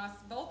blanks from us,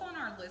 both on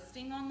our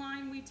listing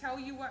online, we tell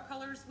you what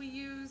colors we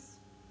use.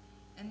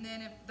 And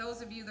then if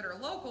those of you that are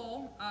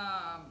local,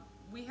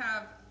 we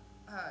have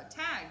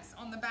tags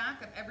on the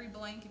back of every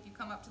blank if you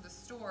come up to the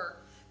store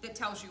that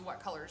tells you what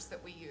colors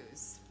that we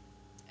use.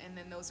 And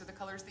then those are the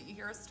colors that you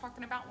hear us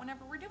talking about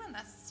whenever we're doing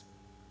this.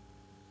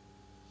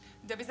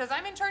 Debbie says,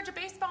 I'm in charge of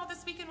baseball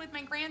this weekend with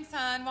my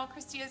grandson while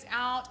Christy is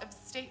out of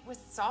state with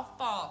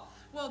softball.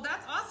 Well,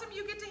 that's awesome.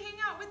 You get to hang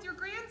out with your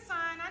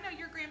grandson. I know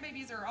your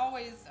grandbabies are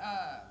always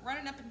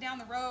running up and down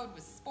the road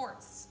with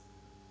sports.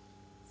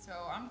 So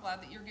I'm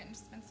glad that you're getting to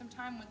spend some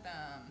time with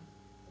them.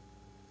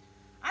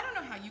 I don't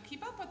know how you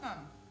keep up with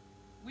them.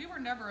 We were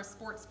never a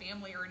sports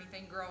family or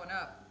anything growing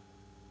up.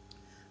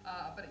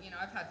 But, you know,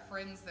 I've had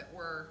friends that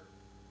were,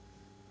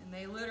 and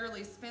they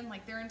literally spend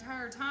like their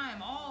entire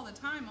time, all the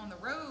time on the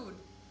road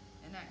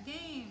and at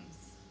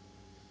games.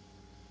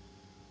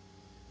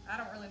 I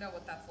don't really know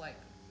what that's like.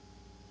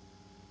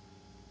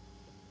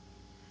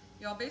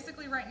 Y'all,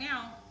 basically right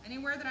now,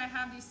 anywhere that I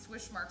have these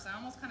swish marks, I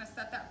almost kind of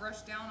set that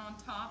brush down on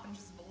top and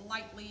just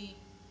lightly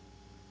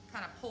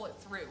kind of pull it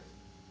through.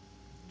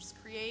 Just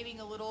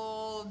creating a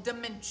little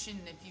dimension,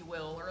 if you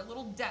will, or a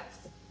little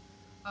depth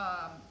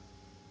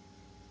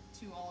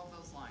to all of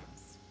those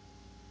lines.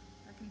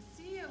 I can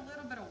see a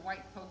little bit of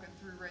white poking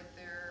through right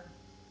there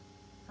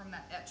from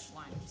that etch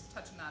line, just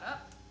touching that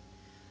up.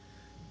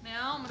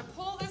 Now I'm going to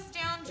pull this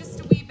down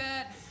just a wee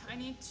bit. I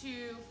need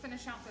to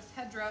finish out this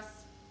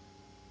headdress.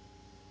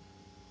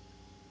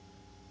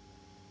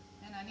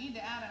 And I need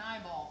to add an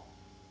eyeball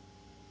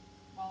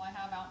while I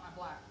have out my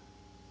black.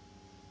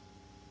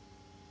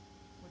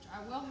 Which I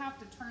will have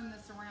to turn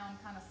this around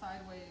kind of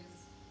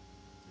sideways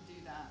to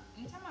do that.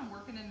 Anytime I'm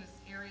working in this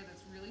area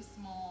that's really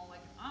small,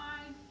 like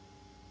I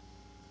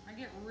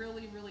get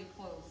really, really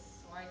close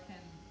so I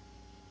can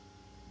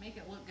make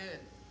it look good.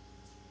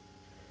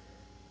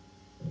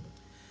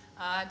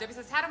 Debbie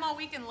says, had him all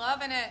weekend,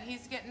 loving it.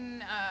 He's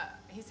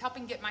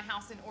helping get my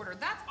house in order.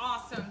 That's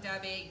awesome,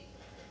 Debbie.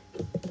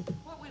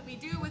 What would we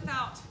do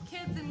without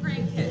kids and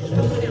grandkids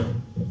helping out?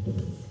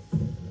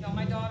 Y'all,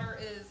 my daughter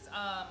is,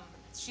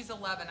 she's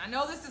 11. I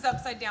know this is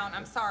upside down.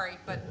 I'm sorry,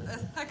 but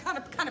I kind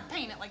of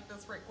paint it like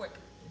this right quick.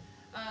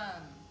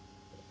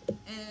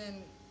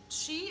 And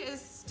she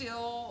is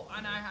still,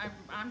 and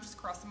I'm just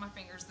crossing my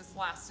fingers this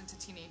lasts into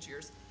teenage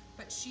years,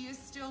 but she is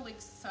still like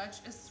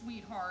such a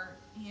sweetheart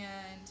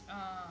and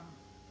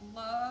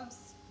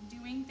loves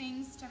doing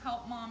things to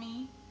help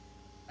mommy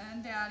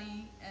and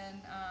daddy.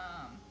 And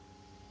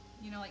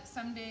you know, like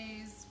some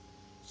days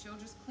she'll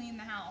just clean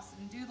the house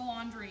and do the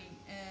laundry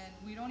and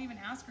we don't even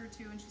ask her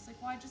to, and she's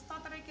like, well, I just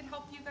thought that I could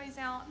help you guys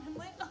out. And I'm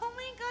like, oh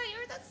my God,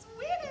 you're the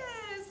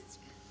sweetest.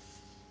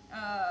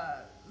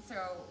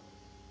 So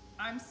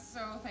I'm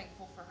so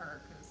thankful for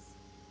her, because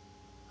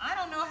I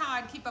don't know how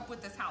I'd keep up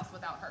with this house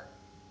without her.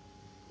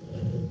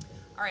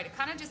 All right,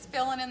 kind of just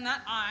filling in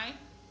that eye.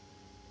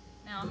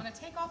 Now I'm going to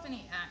take off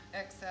any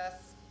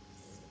excess.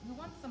 We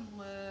want some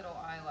little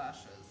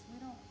eyelashes. We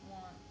don't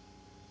want...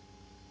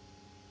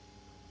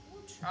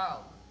 Ooh,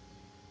 child.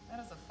 That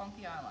is a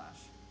funky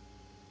eyelash.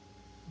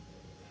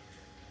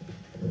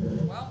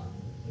 Well.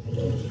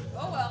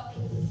 Oh well.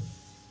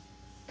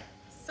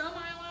 Some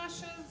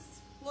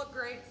eyelashes look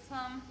great,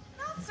 some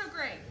not so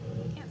great.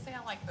 Can't say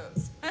I like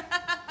those.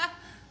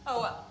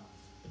 Oh well.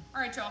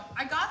 Alright, y'all.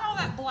 I got all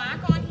that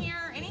black on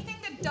here. Anything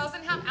that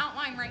doesn't have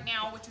outline right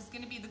now, which is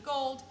going to be the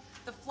gold,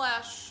 the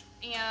flesh,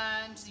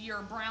 and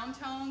your brown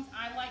tones,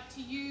 I like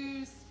to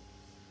use,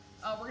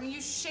 we're going to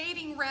use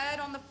shading red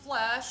on the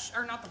flesh,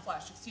 or not the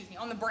flesh, excuse me,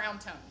 on the brown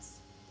tones.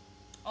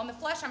 On the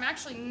flesh, I'm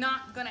actually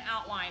not going to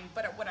outline,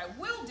 but what I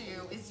will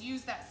do is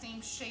use that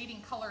same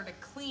shading color to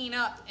clean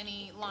up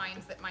any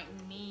lines that might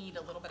need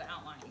a little bit of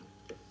outline.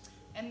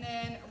 And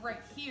then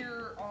right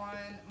here on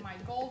my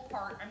gold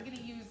part, I'm going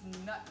to use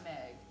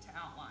nutmeg to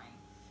outline.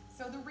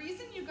 So the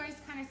reason you guys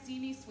kind of see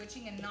me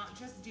switching and not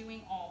just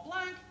doing all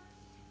black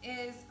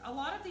is a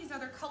lot of these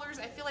other colors,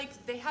 I feel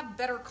like they have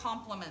better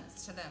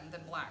complements to them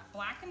than black.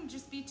 Black can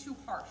just be too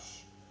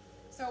harsh.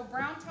 So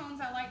brown tones,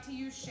 I like to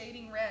use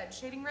shading red.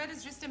 Shading red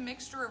is just a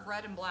mixture of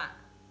red and black.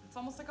 It's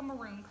almost like a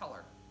maroon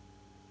color.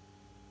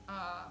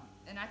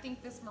 And I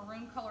think this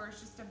maroon color is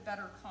just a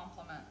better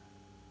complement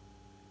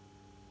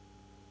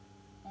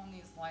on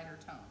these lighter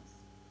tones.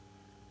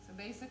 So So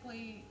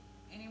basically,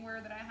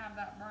 anywhere that I have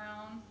that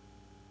brown,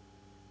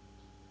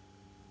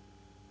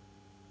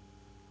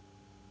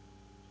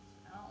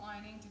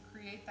 outlining to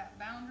create that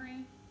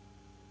boundary.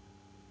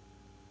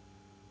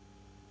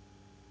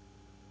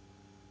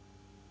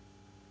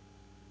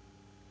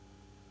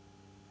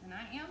 And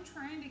I am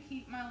trying to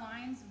keep my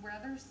lines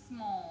rather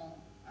small,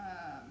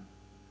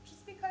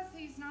 just because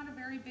he's not a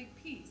very big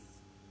piece.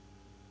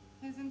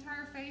 His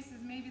entire face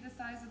is maybe the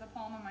size of the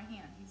palm of my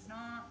hand. It's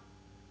not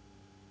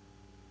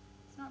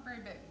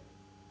very big.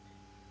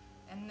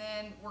 And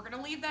then we're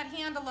gonna leave that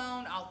hand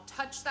alone. I'll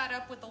touch that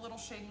up with a little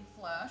shading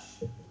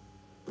flesh.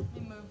 Let me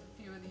move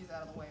a few of these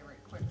out of the way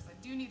right quick, because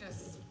I do need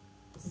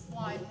to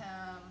slide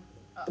him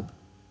up.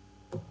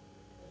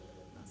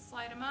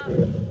 Slide him up.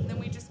 And then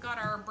we just got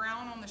our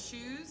brown on the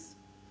shoes.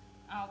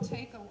 I'll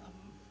take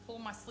pull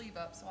my sleeve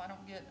up so I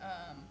don't get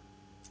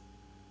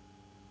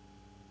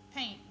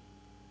paint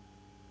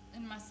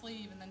in my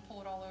sleeve and then pull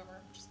it all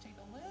over. Just take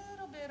a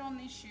little bit on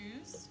these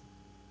shoes.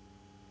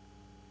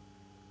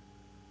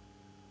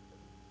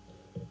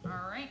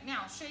 All right,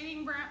 now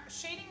shading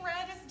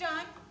red is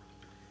done.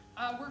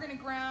 We're gonna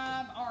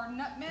grab our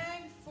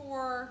nutmeg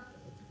for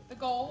the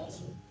gold.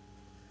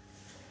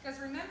 Because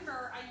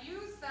remember, I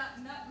used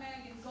that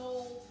nutmeg and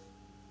gold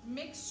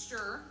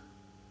mixture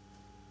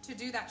to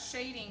do that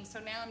shading, so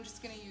now I'm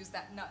just gonna use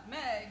that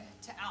nutmeg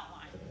to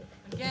outline.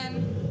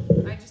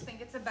 Again, I just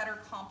think it's a better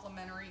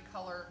complementary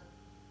color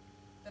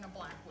than a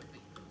black would be.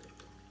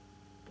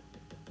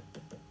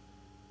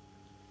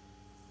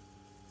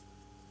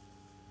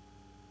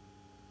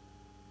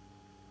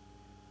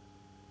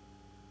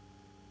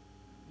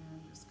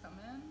 And just come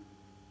in.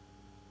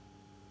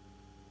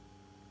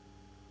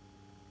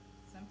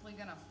 Simply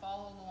gonna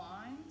follow the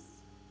lines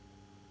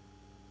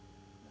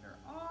that are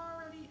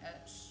already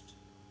etched.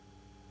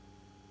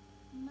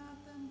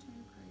 Nothing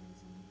too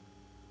crazy.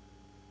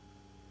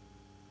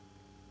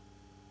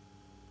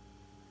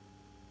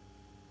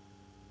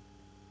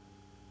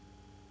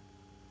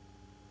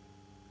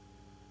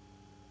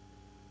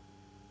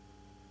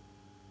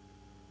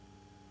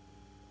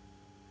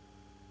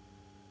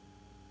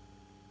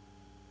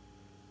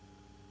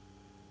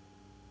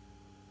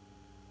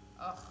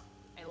 Ugh,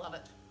 I love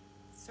it.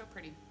 So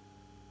pretty.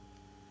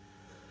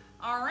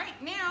 All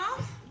right, now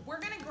we're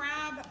gonna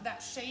grab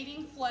that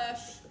shading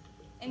flesh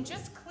and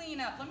just clean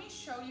up. Let me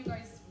show you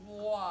guys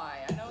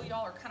why. I know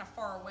y'all are kind of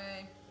far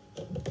away.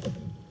 So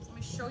let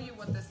me show you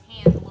what this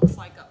hand looks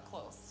like up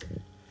close.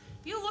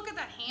 If you look at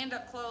that hand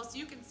up close,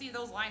 you can see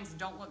those lines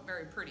don't look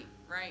very pretty,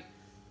 right?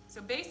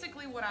 So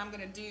basically what I'm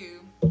gonna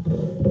do,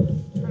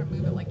 try to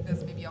move it like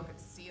this, maybe y'all could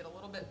see it a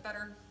little bit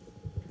better.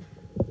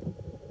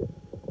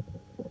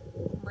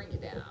 Bring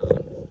it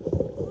down.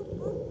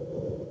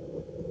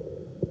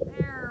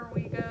 There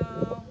we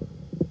go.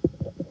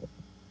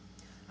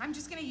 I'm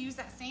just going to use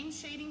that same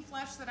shading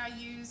flesh that I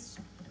used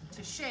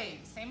to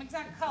shade, same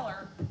exact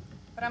color,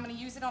 but I'm going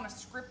to use it on a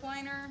script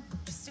liner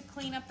just to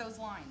clean up those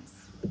lines.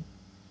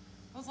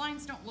 Those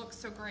lines don't look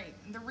so great.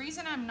 And the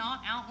reason I'm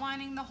not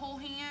outlining the whole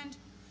hand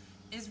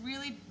is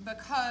really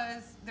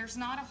because there's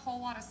not a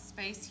whole lot of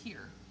space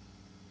here.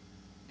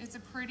 It's a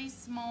pretty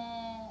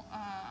small,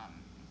 I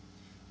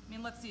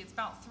mean, let's see, it's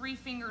about 3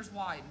 fingers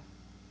wide.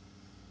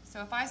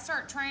 So if I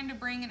start trying to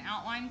bring an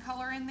outline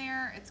color in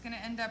there, it's gonna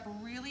end up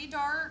really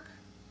dark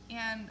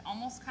and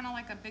almost kind of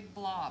like a big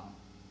blob,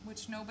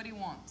 which nobody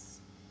wants.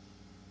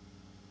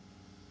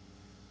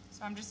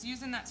 So I'm just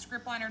using that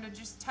script liner to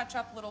just touch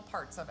up little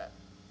parts of it.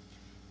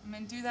 I'm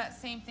gonna do that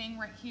same thing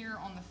right here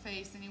on the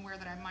face, anywhere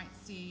that I might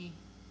see.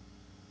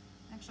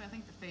 Actually, I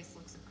think the face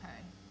looks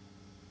okay.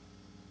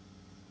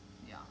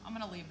 Yeah, I'm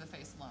gonna leave the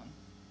face alone.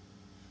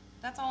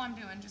 That's all I'm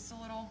doing, just a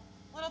little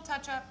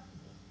touch up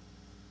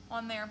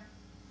on there.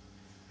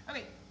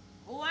 Okay,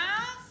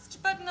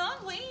 last but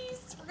not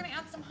least, we're gonna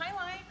add some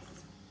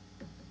highlights.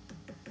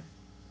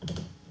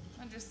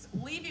 I'll just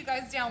leave you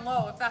guys down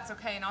low if that's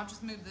okay, and I'll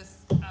just move this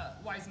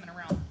Wiseman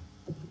around.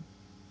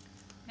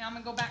 Now I'm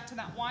gonna go back to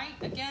that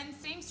white. Again,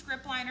 same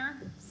script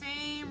liner,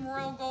 same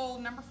royal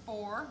gold number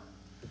 4.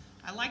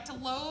 I like to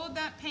load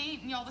that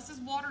paint, and y'all, this is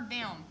watered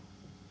down.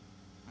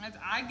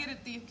 I get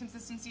it the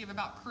consistency of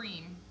about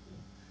cream.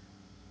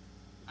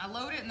 I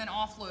load it and then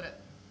offload it.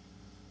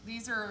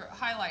 These are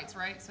highlights,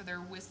 right? So they're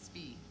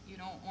wispy. You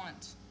don't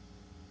want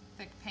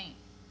thick paint.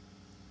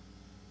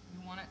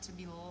 You want it to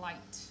be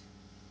light.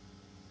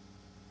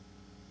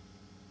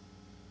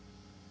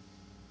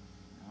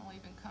 I'll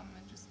even come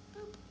and just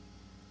boop.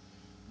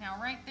 Now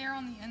right there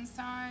on the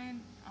inside,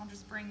 I'll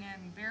just bring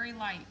in very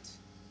light.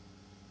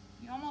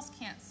 You almost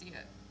can't see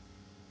it.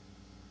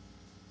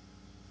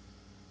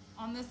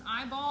 On this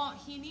eyeball,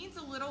 he needs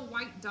a little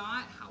white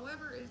dot.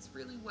 However, it's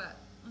really wet.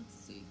 Let's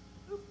see.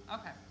 Oop,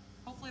 okay,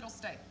 hopefully it'll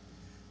stay.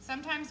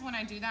 Sometimes when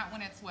I do that,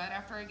 when it's wet,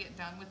 after I get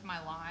done with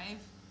my live,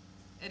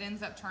 it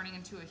ends up turning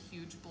into a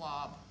huge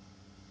blob.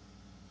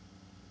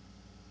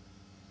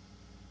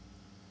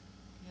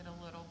 Get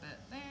a little bit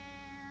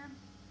there.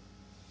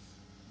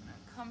 I'm gonna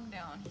come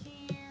down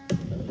here,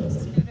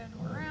 scoot it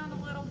around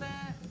a little bit.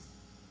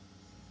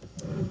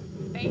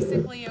 Basic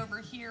basically over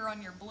here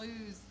on your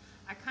blues,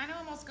 I kind of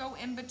almost go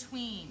in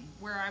between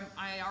where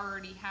I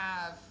already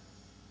have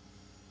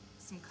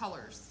some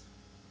colors.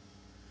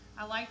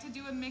 I like to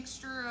do a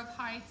mixture of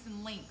heights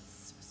and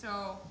lengths.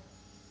 So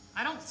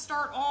I don't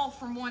start all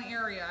from one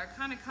area. I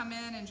kind of come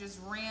in and just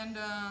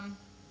random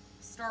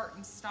start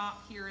and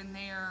stop here and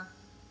there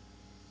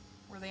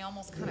where they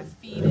almost kind of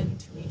feed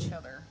into each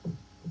other.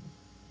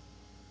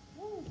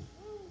 Woo,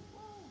 woo,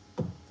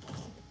 woo.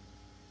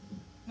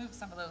 Move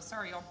some of those,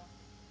 sorry y'all.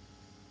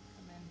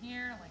 Come in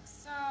here like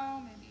so,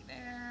 maybe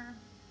there.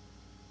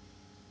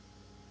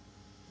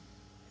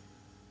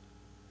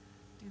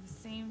 Do the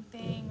same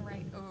thing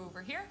right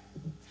over here.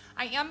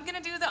 I am gonna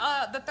do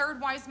the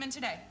third Wiseman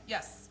today.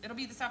 Yes, it'll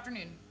be this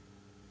afternoon.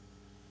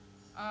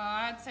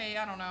 I'd say,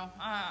 I don't know,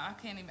 I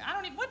can't even, I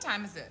don't even, what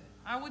time is it?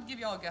 I would give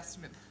y'all a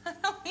guesstimate. I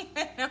don't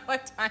even know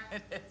what time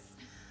it is.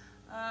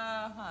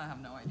 I have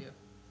no idea.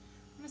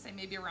 I'm gonna say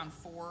maybe around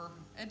 4.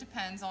 It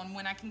depends on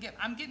when I can get,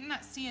 I'm getting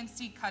that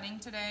CNC cutting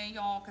today,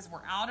 y'all, because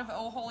we're out of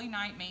Oh Holy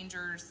Night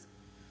mangers.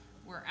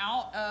 We're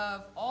out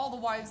of all the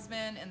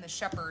Wisemen and the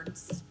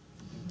shepherds.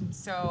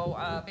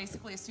 So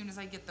basically, as soon as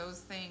I get those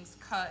things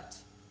cut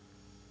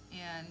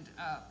and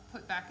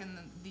put back in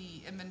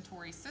the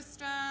inventory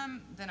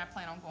system, then I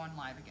plan on going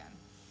live again.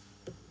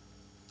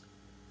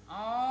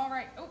 All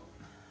right. Oh,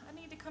 I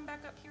need to come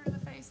back up here to the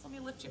face. Let me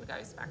lift you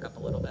guys back up a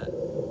little bit.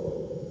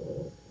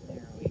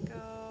 There we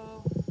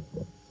go.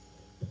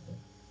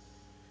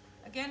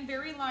 Again,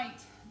 very light,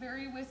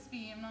 very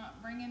wispy. I'm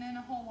not bringing in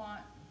a whole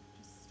lot.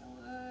 Just a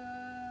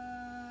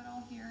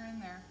little here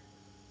and there.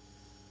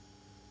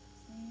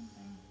 Same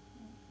thing.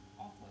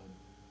 Offload.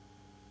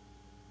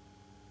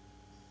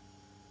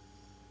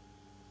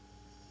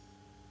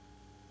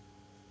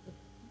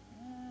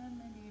 And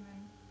maybe even.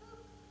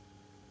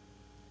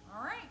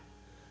 All right.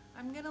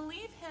 I'm gonna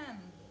leave him.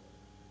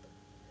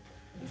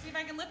 Let's see if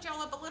I can lift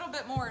y'all up a little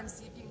bit more and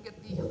see if you can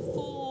get the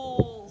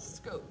full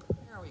scope.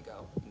 There we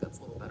go. I think that's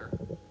a little better.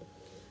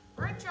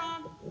 All right,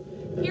 y'all.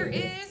 Here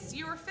is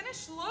your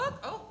finished look.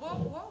 Oh, whoa,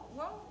 whoa,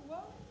 whoa,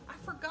 whoa. I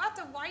forgot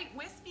the white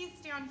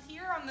wispies down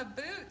here on the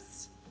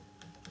boots.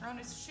 On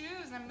his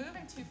shoes. I'm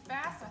moving too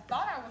fast. I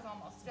thought I was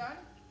almost done.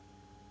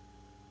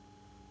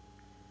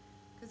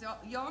 Because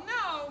y'all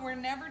know we're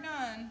never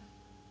done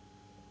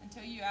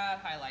until you add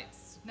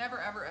highlights.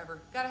 Never, ever,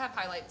 ever. Gotta have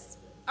highlights.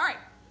 All right.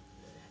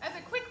 As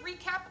a quick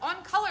recap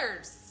on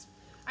colors,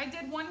 I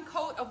did one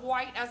coat of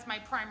white as my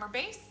primer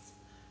base.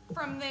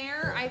 From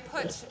there, I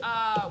put,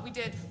 we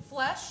did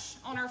flesh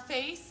on our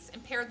face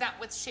and paired that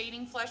with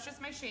shading. Flesh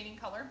is my shading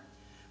color.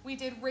 We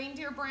did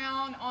reindeer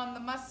brown on the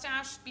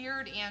mustache,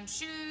 beard, and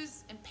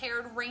shoes, and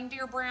paired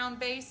reindeer brown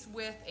base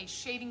with a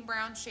shading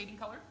brown shading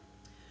color.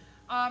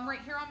 Right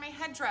here on my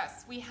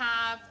headdress, we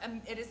have,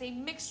 it is a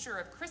mixture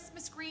of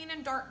Christmas green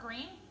and dark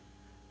green,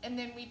 and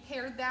then we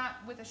paired that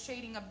with a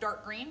shading of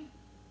dark green.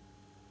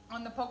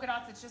 On the polka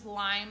dots, it's just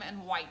lime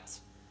and white.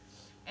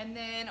 And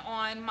then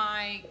on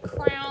my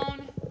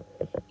crown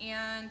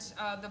and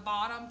the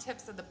bottom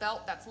tips of the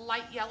belt, that's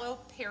light yellow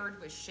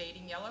paired with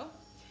shading yellow.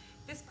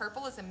 This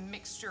purple is a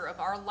mixture of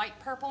our light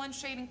purple and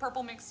shading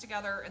purple mixed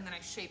together, and then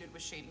I shaded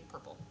with shading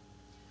purple.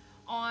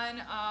 On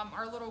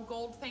our little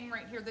gold thing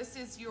right here, this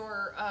is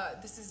your,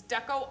 this is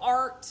Deco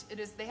Art. It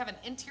is, they have an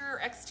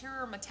interior,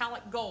 exterior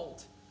metallic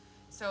gold.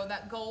 So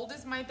that gold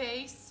is my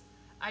base.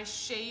 I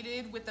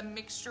shaded with a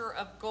mixture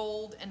of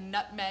gold and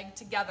nutmeg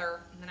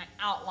together, and then I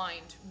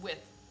outlined with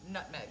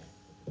nutmeg.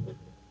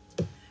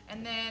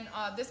 And then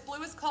this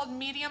blue is called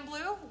medium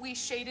blue. We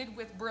shaded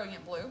with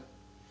brilliant blue.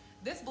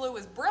 This blue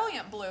is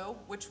brilliant blue,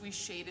 which we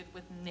shaded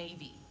with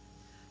navy.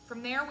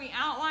 From there, we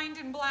outlined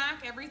in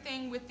black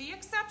everything with the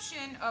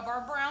exception of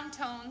our brown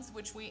tones,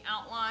 which we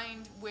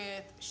outlined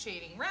with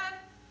shading red.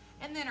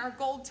 And then our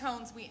gold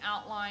tones we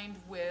outlined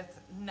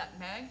with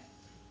nutmeg.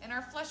 And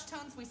our flesh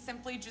tones, we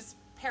simply just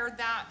paired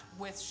that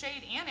with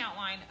shade and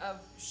outline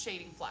of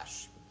shading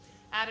flesh.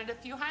 Added a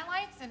few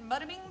highlights and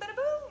bada bing, bada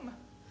boom.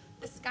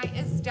 This guy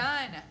is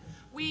done.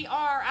 We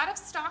are out of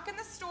stock in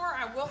the store.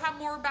 I will have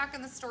more back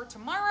in the store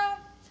tomorrow.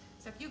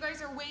 So if you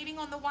guys are waiting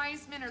on the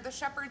Wiseman or the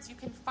Shepherds, you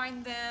can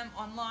find them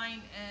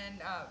online and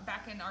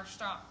back in our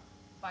stock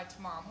by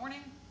tomorrow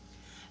morning.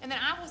 And then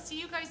I will see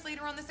you guys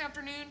later on this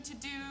afternoon to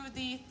do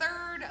the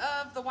third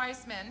of the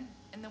Wiseman,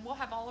 and then we'll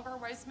have all of our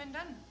Wiseman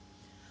done.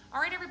 All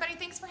right, everybody,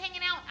 thanks for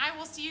hanging out. I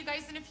will see you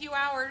guys in a few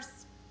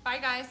hours. Bye,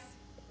 guys.